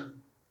virgin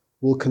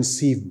will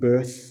conceive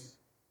birth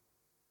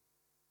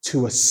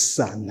to a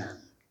son,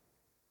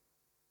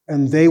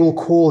 and they will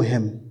call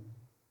him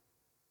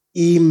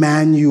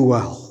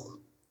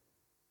Emmanuel,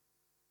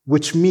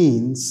 which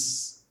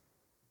means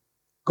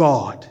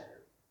God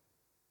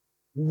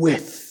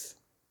with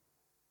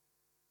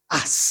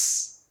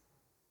us.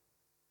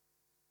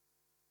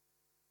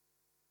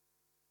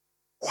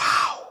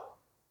 Wow.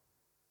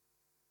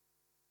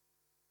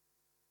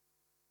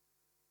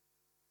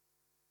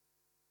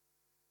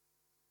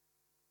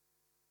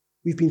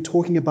 We've been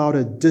talking about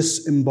a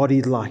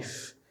disembodied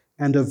life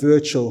and a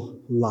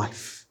virtual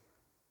life.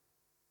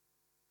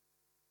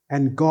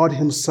 And God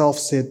himself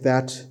said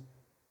that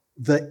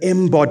the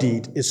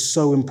embodied is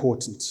so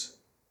important.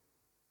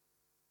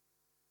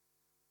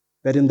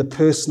 That in the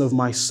person of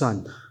my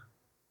Son,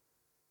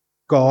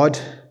 God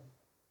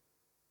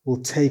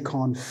will take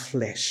on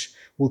flesh,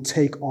 will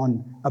take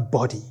on a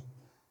body.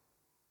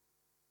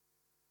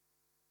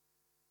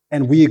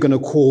 And we are going to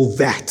call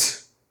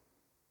that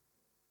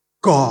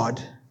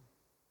God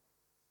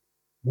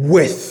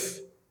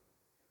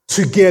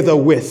together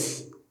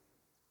with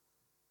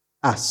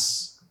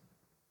us.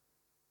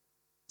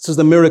 This is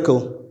the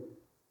miracle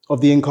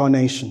of the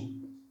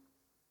incarnation.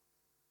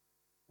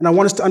 And I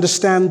want us to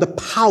understand the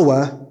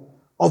power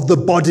of the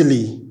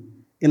bodily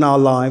in our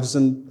lives.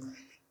 And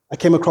I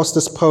came across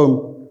this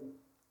poem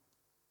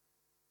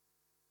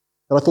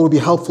that I thought would be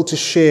helpful to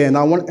share.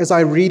 And as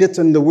I read it,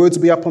 and the words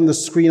will be up on the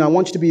screen, I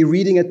want you to be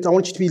reading it, I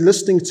want you to be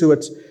listening to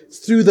it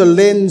through the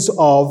lens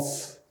of,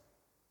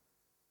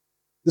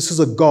 this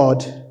is a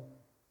God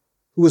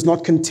who is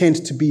not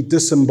content to be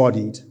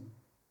disembodied,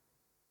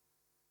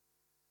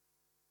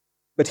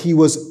 but he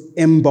was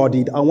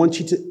embodied. I want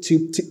you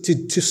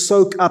to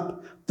soak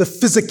up the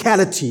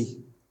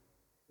physicality,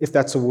 if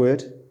that's a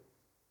word,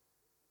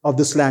 of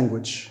this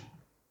language.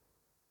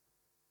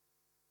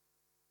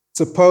 It's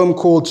a poem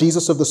called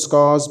Jesus of the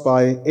Scars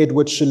by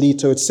Edward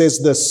Shalito. It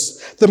says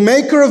this: the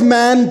maker of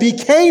man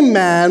became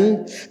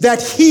man,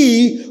 that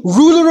he,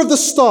 ruler of the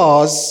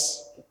stars,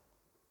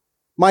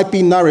 might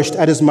be nourished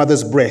at his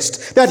mother's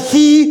breast, that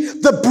he,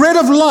 the bread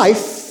of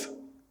life,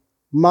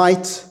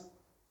 might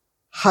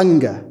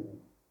hunger,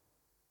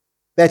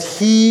 that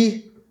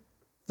he,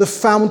 the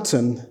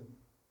fountain,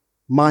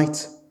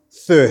 might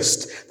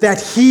thirst, that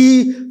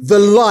he, the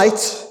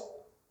light,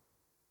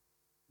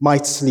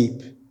 might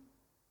sleep,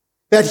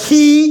 that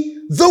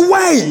he, the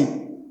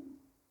way,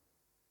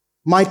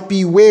 might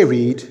be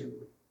wearied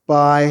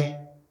by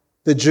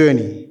the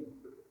journey,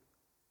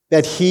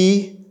 that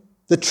he,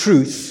 the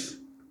truth,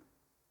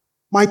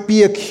 might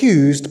be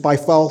accused by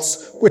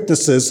false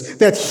witnesses,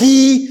 that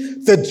he,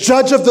 the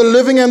judge of the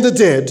living and the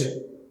dead,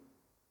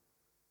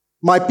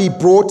 might be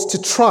brought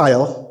to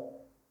trial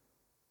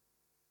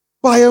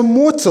by a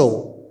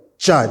mortal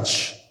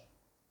judge,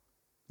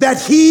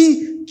 that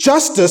he,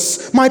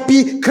 justice, might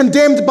be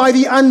condemned by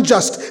the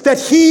unjust, that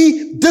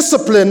he,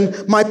 discipline,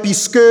 might be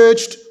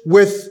scourged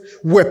with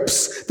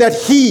whips, that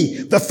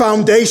he, the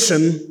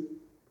foundation,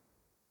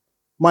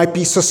 might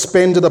be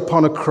suspended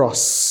upon a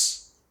cross,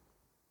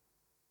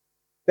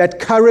 that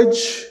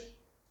courage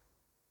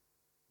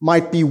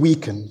might be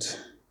weakened,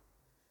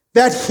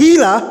 that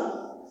healer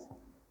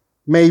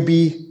may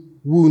be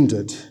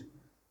wounded,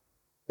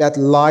 that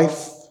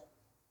life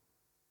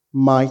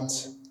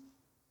might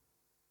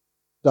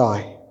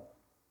die.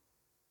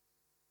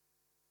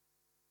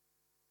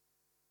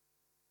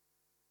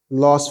 The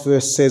last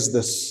verse says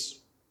this.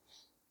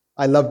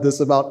 I love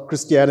this about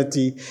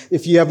Christianity.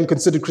 If you haven't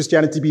considered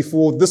Christianity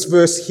before, this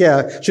verse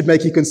here should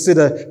make you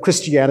consider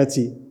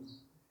Christianity.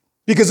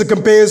 Because it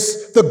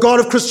compares the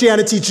God of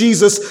Christianity,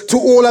 Jesus, to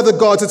all other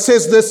gods. It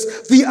says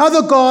this: the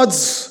other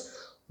gods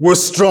were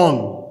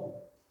strong,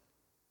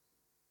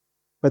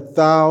 but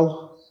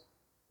thou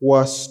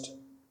wast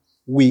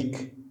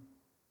weak.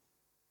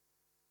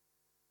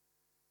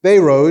 They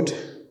rode,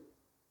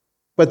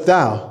 but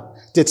thou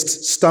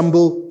didst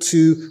stumble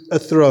to a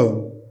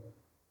throne.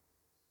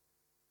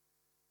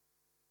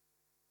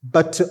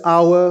 But to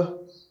our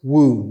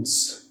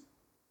wounds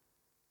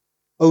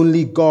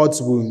Only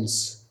God's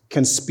wounds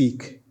can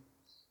speak.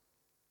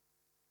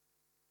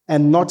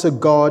 And not a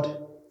God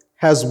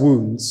has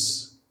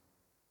wounds,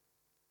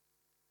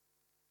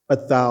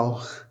 but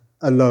thou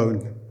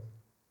alone.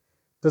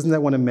 Doesn't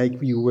that want to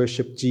make you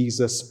worship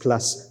Jesus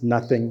plus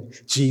nothing,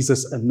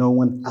 Jesus and no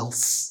one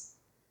else?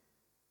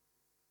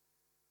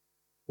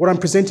 What I'm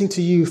presenting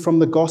to you from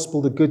the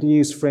gospel, the good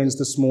news, friends,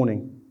 this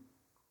morning,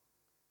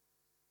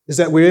 is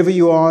that wherever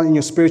you are in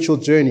your spiritual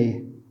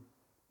journey,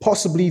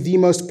 possibly the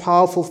most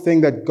powerful thing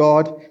that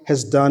God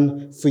has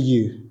done for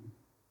you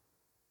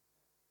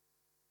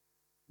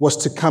was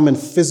to come and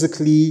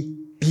physically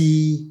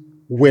be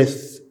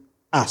with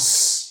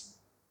us.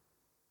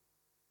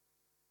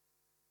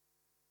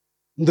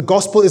 And the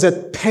gospel is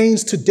at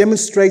pains to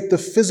demonstrate the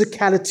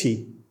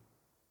physicality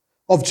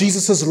of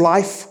Jesus'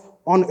 life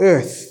on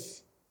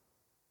earth.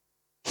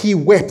 He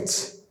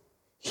wept.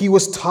 He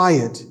was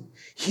tired.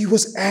 He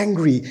was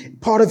angry,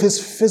 part of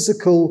his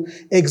physical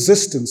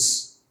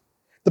existence.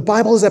 The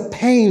Bible is at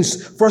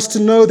pains for us to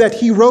know that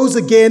he rose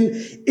again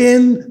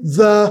in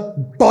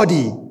the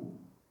body.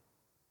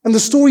 And the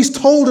story is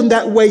told in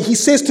that way. He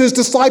says to his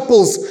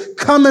disciples,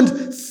 come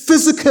and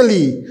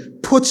physically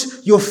put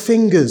your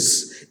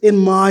fingers in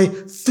my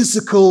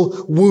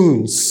physical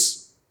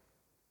wounds.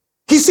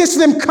 He says to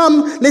them,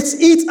 come, let's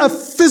eat a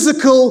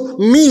physical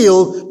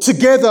meal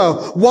together.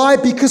 Why?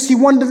 Because he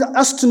wanted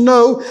us to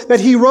know that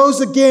he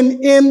rose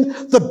again in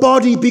the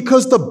body,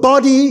 because the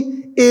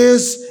body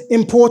is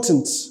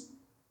important.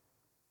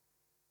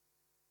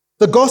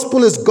 The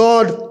gospel is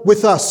God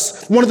with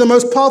us. One of the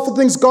most powerful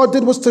things God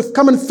did was to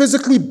come and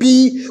physically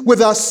be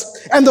with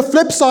us. And the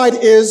flip side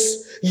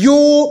is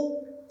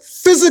your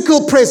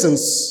physical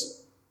presence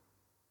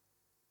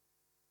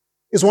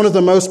is one of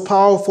the most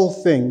powerful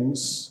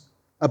things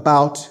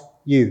about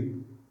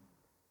you.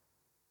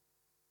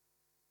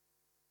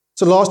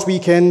 So last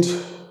weekend,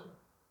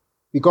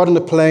 we got on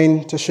a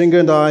plane, Tashinga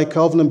and I,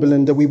 Calvin and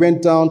Belinda. We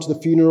went down to the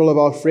funeral of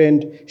our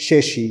friend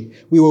Sheshi.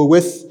 We were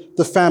with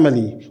the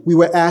family. We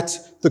were at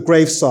the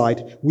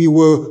graveside. We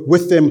were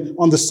with them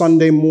on the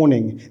Sunday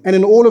morning. And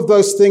in all of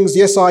those things,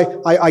 yes,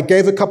 I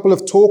gave a couple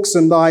of talks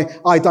and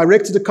I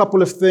directed a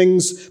couple of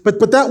things, but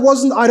that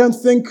wasn't, I don't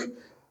think,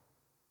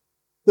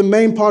 the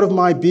main part of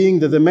my being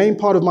there. The main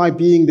part of my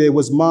being there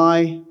was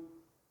my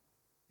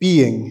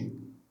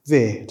being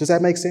there. Does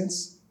that make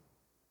sense?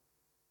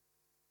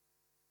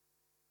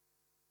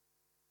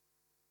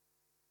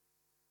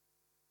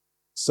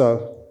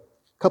 So,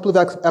 a couple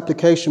of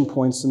application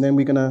points, and then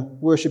we're going to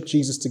worship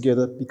Jesus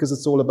together because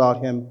it's all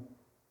about him.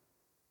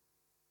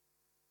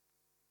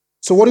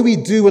 So what do we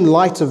do in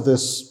light of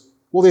this?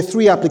 Well, there are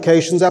three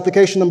applications.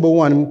 Application number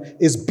one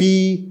is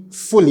be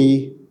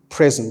fully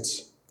present.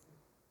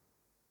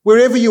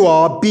 Wherever you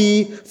are,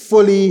 be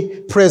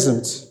fully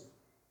present.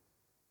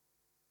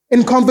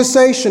 In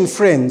conversation,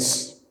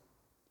 friends,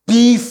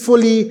 be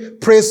fully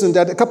present.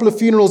 At a couple of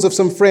funerals of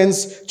some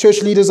friends,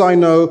 church leaders I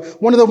know,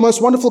 one of the most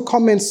wonderful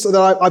comments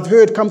that I've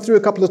heard come through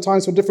a couple of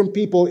times from different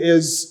people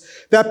is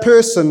that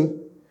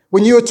person,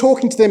 when you were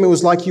talking to them, it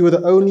was like you were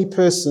the only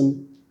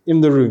person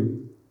in the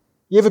room.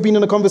 You ever been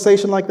in a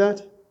conversation like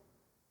that?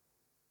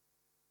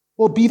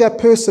 Well, be that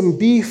person.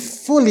 Be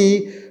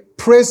fully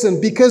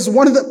present, because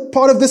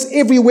part of this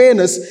every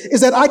awareness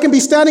is that I can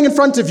be standing in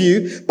front of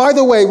you. By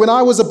the way, when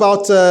I was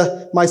about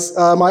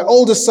my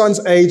oldest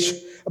son's age,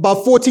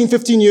 about 14,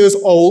 15 years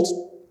old,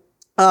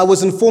 I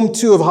was in Form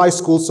 2 of high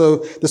school,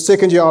 so the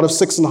second year out of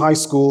 6 in high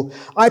school.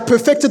 I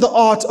perfected the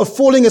art of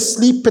falling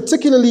asleep,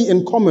 particularly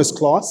in commerce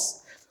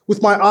class,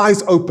 with my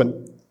eyes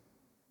open.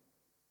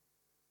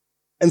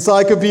 And so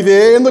I could be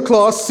there in the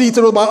class,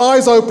 seated with my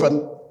eyes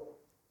open.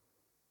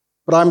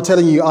 But I'm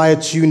telling you, I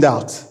had tuned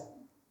out.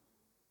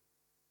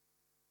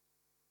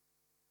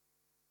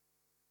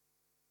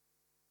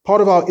 Part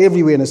of our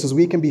every awareness is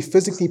we can be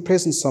physically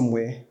present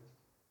somewhere,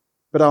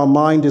 but our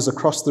mind is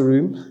across the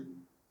room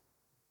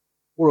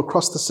or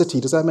across the city.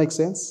 Does that make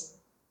sense?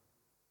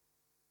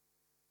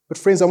 But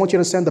friends, I want you to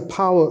understand the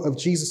power of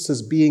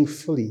Jesus' being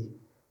fully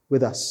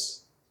with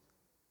us.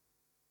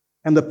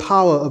 And the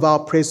power of our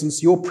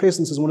presence. Your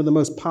presence is one of the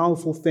most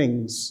powerful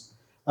things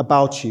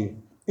about you.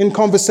 In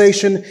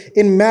conversation,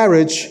 in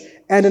marriage,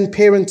 and in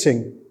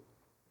parenting.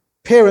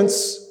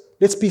 Parents,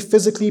 let's be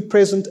physically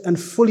present and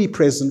fully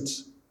present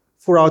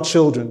for our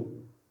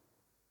children.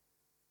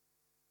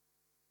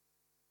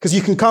 Because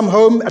you can come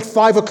home at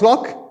 5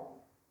 o'clock,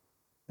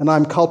 and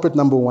I'm culprit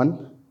number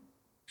one,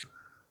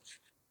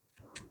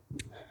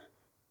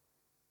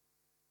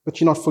 but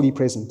you're not fully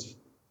present.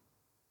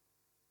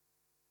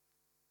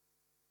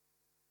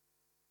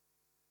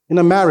 In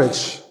a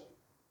marriage,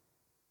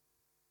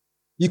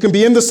 you can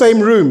be in the same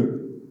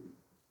room,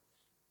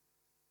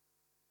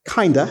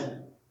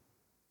 kinda,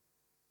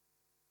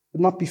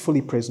 but not be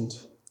fully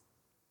present.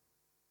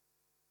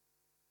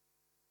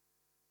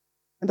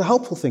 And the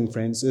helpful thing,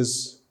 friends,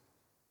 is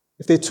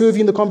if there are two of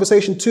you in the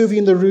conversation, two of you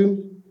in the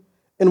room,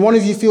 and one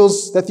of you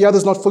feels that the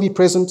other's not fully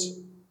present,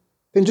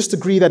 then just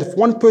agree that if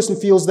one person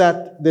feels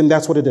that, then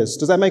that's what it is.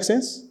 Does that make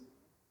sense?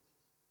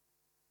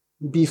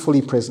 Be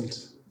fully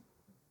present.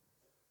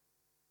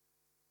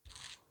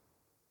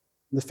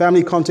 In the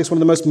family context, one of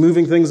the most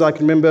moving things I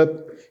can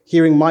remember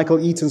hearing Michael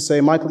Eaton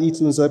say. Michael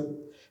Eaton is a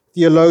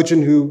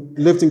theologian who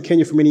lived in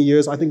Kenya for many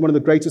years. I think one of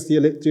the greatest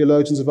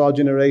theologians of our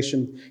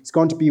generation. He's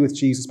gone to be with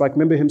Jesus. But I can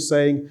remember him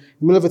saying, in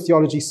the middle of a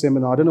theology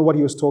seminar, I don't know what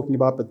he was talking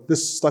about, but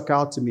this stuck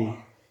out to me.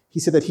 He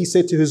said that he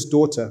said to his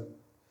daughter,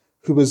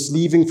 who was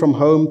leaving from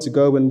home to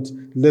go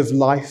and live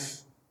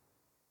life.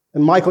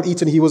 And Michael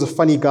Eaton, he was a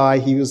funny guy.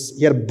 He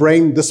had a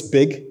brain this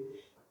big.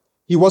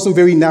 He wasn't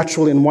very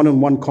natural in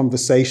one-on-one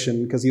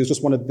conversation because he was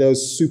just one of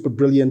those super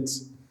brilliant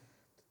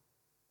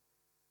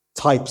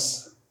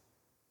types.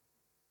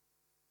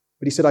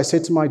 But he said, I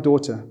said to my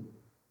daughter,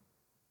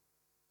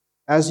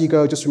 as you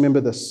go, just remember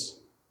this.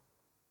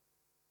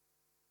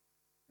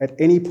 At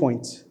any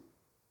point,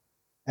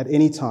 at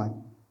any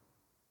time,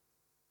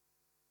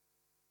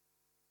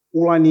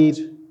 all I need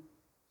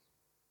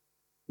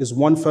is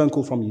one phone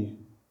call from you.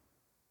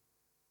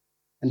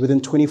 And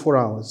within 24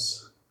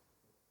 hours,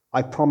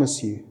 I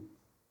promise you,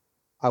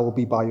 I will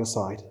be by your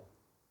side.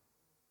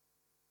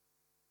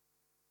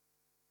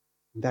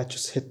 And that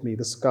just hit me.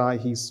 This guy,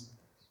 he's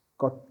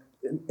got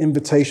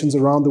invitations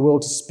around the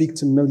world to speak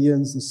to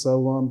millions and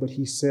so on, but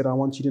he said, I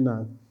want you to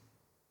know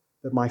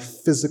that my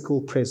physical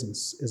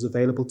presence is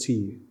available to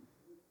you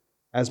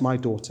as my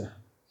daughter,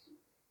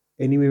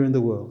 anywhere in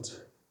the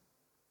world,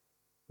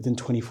 within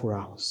 24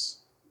 hours.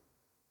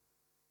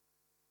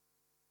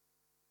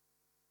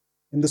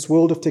 In this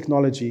world of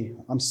technology,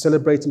 I'm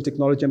celebrating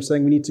technology. I'm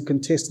saying we need to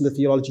contest in the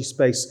theology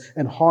space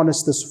and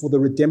harness this for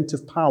the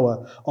redemptive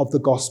power of the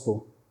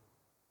gospel.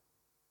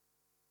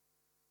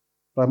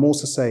 But I'm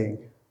also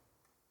saying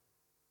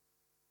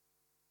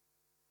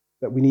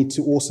that we need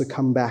to also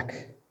come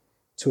back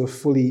to a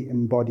fully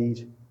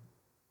embodied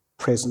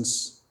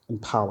presence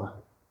and power.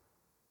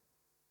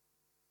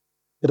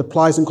 It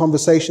applies in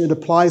conversation. It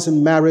applies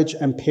in marriage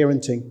and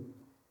parenting.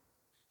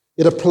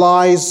 It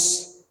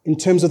applies in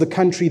terms of the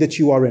country that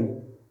you are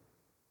in.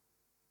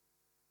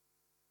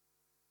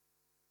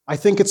 I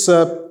think it's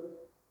an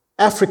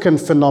African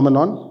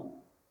phenomenon,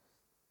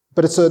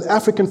 but it's an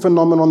African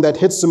phenomenon that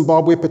hit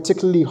Zimbabwe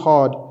particularly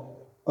hard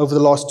over the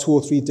last 2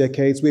 or 3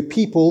 decades, where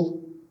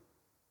people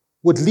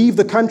would leave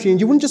the country, and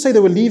you wouldn't just say they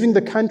were leaving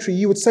the country,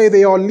 you would say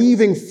they are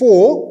leaving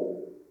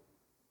for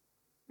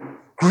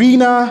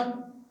greener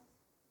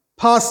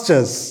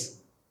pastures.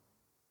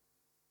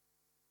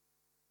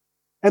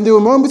 And there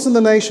were moments in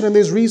the nation, and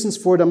there's reasons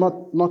for it. I'm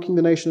not knocking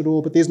the nation at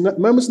all, but there's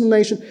moments in the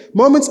nation,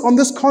 moments on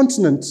this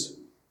continent,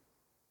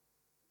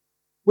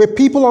 where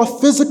people are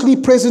physically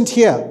present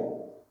here,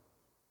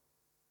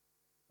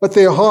 but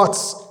their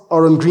hearts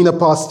are on greener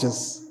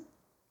pastures.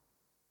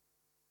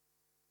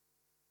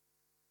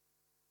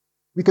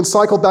 We can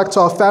cycle back to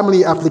our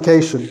family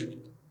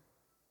application,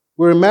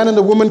 where a man and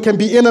a woman can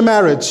be in a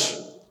marriage,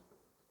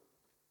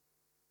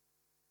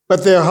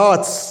 but their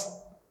hearts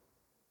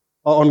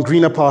are on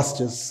greener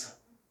pastures.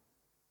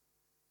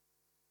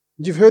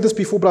 You've heard this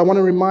before, but I want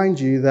to remind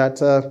you that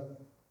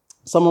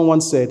someone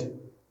once said,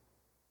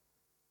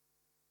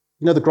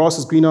 the grass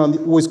is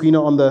always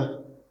greener on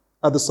the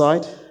other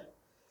side.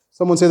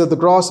 Someone said that the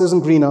grass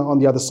isn't greener on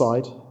the other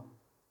side.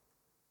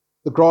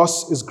 The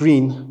grass is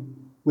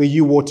green where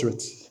you water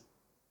it.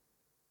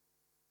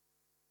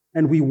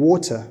 And we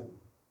water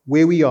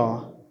where we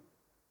are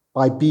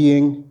by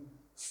being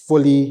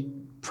fully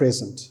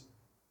present.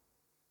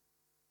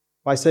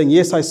 By saying,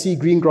 yes, I see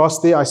green grass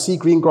there, I see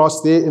green grass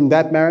there in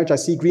that marriage, I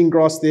see green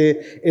grass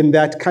there in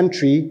that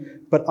country,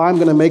 but I'm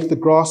going to make the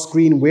grass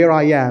green where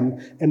I am,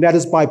 and that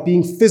is by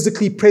being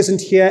physically present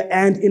here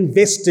and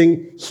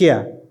investing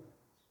here.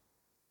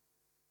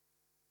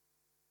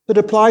 It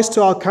applies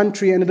to our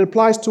country, and it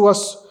applies to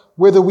us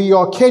whether we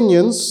are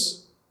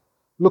Kenyans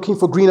looking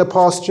for greener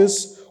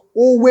pastures,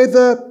 or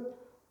whether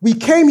we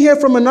came here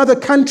from another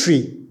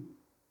country.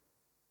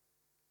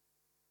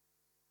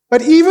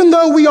 But even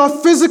though we are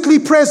physically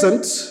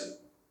present,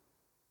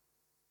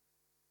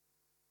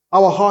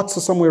 our hearts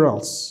are somewhere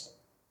else.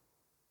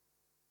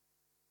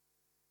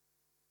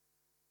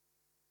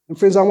 And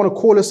friends, I want to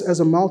call us as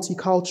a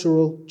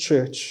multicultural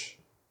church.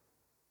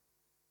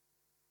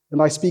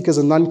 And I speak as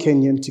a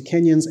non-Kenyan to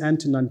Kenyans and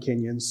to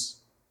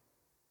non-Kenyans.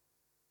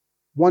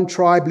 One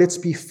tribe, let's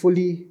be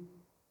fully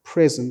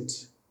present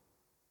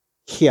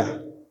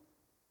here.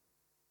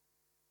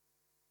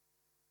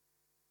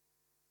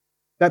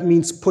 That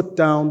means put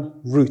down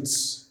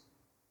roots.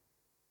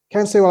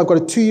 Can't say, well, I've got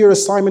a 2-year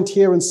assignment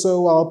here, and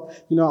so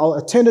I'll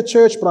attend a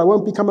church, but I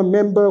won't become a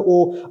member,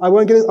 or I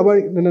won't get it.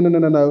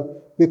 No.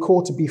 We're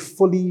called to be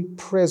fully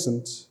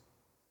present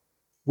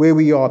where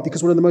we are,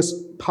 because one of the most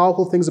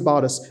powerful things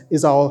about us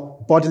is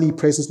our bodily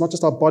presence, not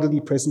just our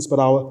bodily presence, but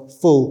our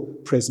full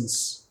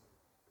presence.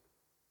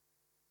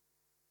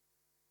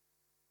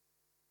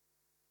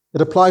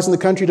 It applies in the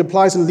country, it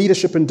applies in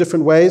leadership in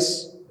different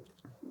ways.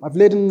 I've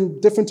led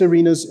in different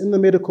arenas, in the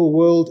medical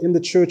world, in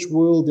the church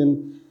world,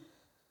 in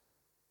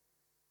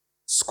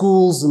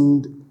schools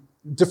and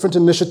different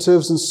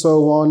initiatives and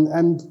so on.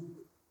 And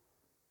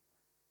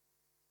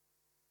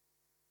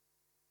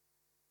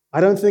I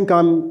don't think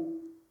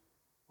I'm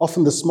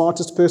often the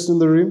smartest person in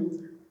the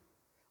room.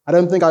 I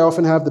don't think I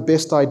often have the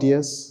best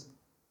ideas.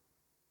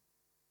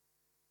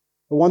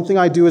 But one thing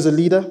I do as a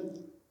leader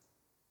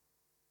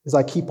is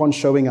I keep on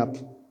showing up.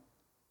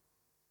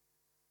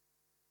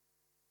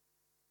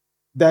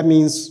 That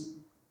means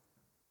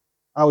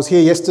I was here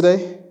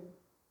yesterday,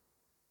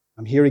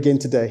 I'm here again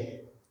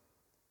today.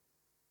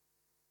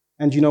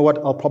 And you know what?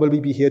 I'll probably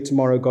be here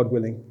tomorrow, God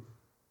willing.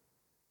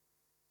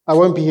 I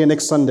won't be here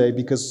next Sunday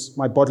because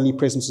my bodily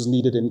presence is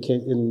needed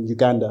in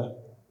Uganda.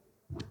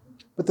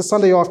 But the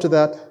Sunday after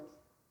that,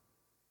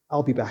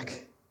 I'll be back.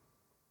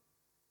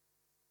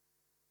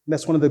 And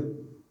that's one of the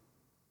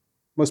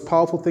most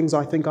powerful things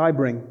I think I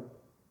bring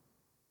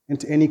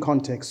into any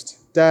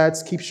context.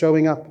 Dads, keep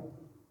showing up.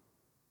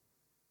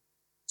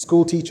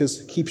 School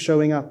teachers, keep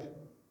showing up.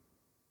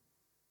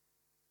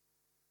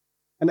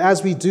 And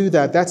as we do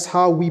that, that's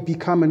how we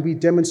become and we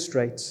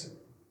demonstrate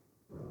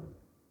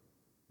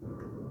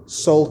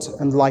salt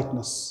and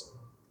lightness.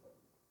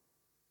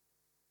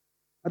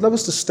 I'd love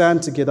us to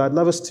stand together. I'd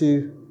love us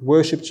to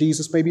worship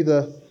Jesus. Maybe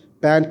the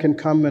band can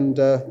come and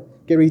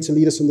get ready to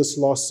lead us in this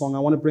last song. I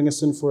want to bring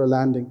us in for a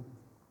landing.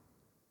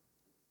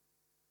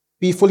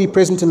 Be fully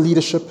present in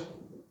leadership.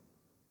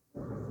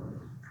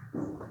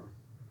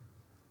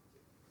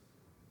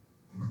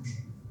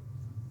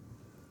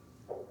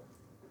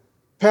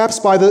 Perhaps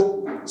by the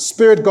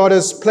Spirit, God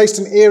has placed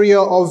an area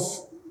of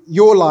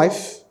your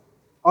life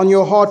on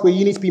your heart where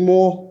you need to be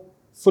more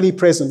fully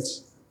present.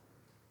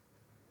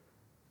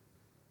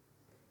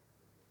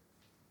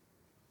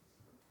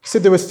 I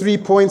said there were 3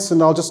 points,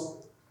 and I'll just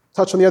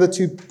touch on the other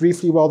 2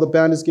 briefly while the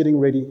band is getting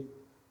ready.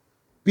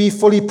 Be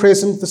fully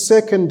present. The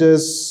second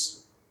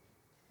is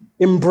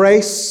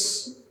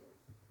embrace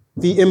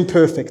the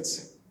imperfect.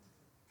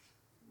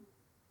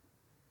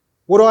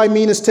 What do I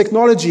mean is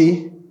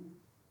technology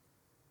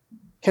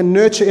can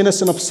nurture in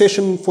us an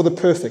obsession for the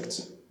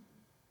perfect.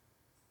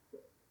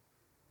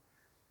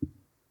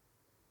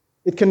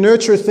 It can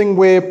nurture a thing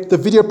where the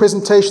video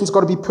presentation's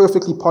got to be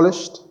perfectly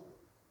polished,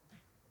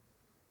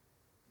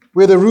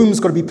 where the room's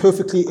got to be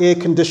perfectly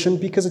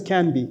air-conditioned, because it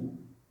can be.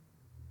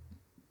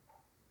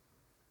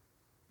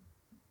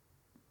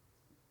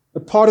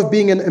 But part of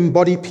being an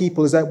embodied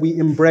people is that we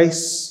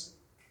embrace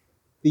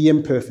the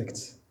imperfect.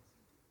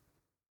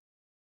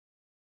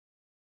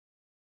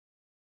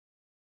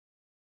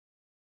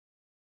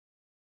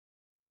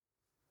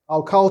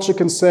 Our culture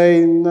can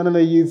say, no,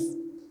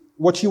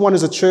 what you want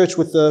is a church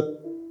with the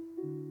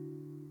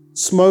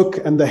smoke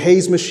and the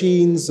haze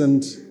machines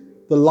and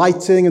the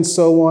lighting and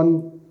so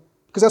on,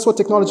 because that's what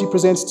technology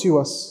presents to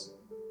us.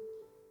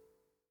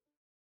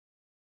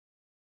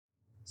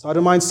 So I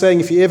don't mind saying,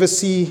 if you ever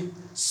see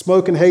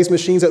smoke and haze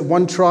machines at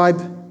one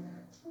tribe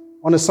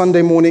on a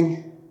Sunday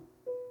morning,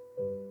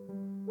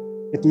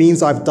 it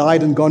means I've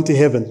died and gone to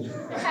heaven,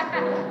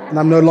 and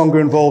I'm no longer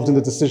involved in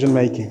the decision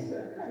making.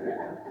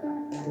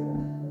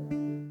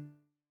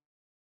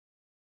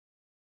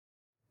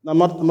 I'm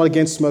not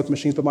against smoke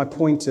machines, but my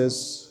point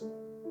is,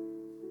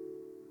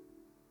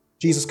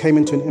 Jesus came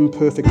into an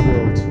imperfect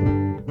world,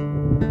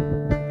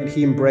 and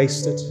he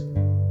embraced it.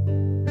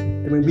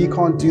 And when we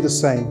can't do the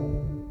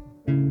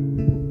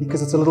same,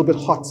 because it's a little bit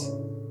hot,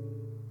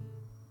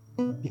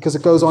 because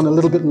it goes on a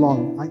little bit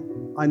long,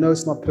 I know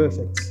it's not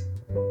perfect,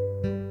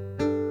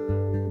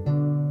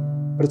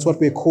 but it's what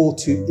we're called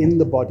to in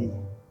the body,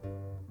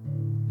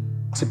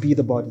 to be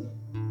the body.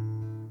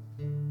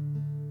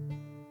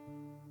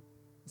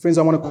 Friends,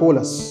 I want to call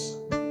us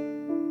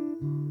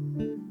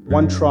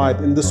one tribe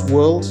in this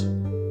world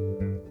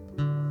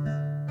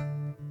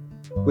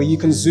where you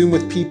can Zoom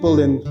with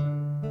people in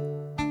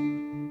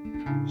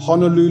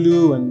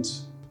Honolulu and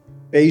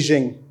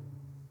Beijing.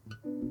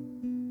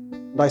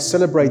 And I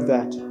celebrate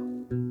that.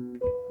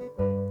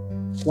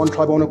 One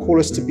tribe, I want to call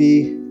us to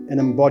be an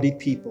embodied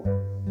people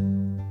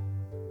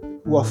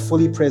who are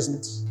fully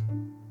present,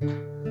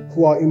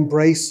 who are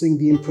embracing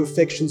the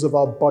imperfections of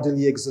our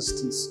bodily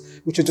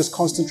existence, which are just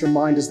constant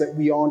reminders that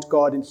we aren't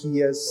God and he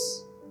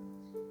is.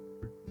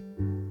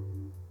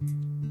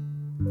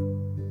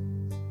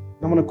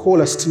 I want to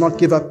call us to not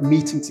give up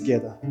meeting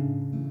together,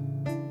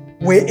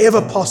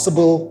 wherever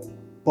possible,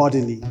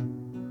 bodily.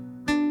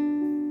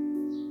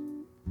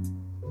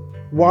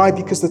 Why?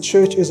 Because the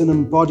church is an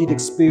embodied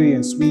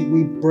experience.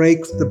 We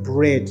break the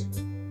bread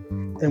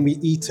and we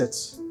eat it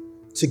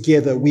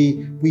together.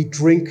 We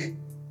drink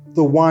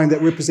the wine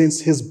that represents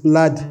his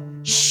blood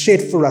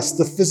shed for us,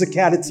 the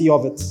physicality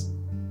of it.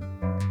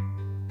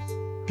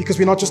 Because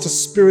we're not just a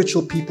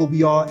spiritual people,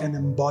 we are an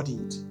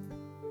embodied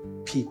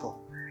people.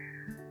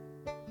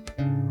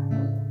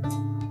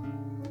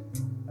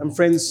 And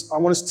friends, I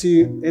want us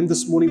to end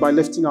this morning by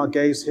lifting our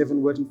gaze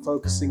heavenward and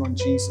focusing on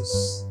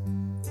Jesus,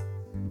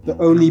 the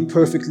only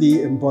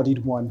perfectly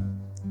embodied one.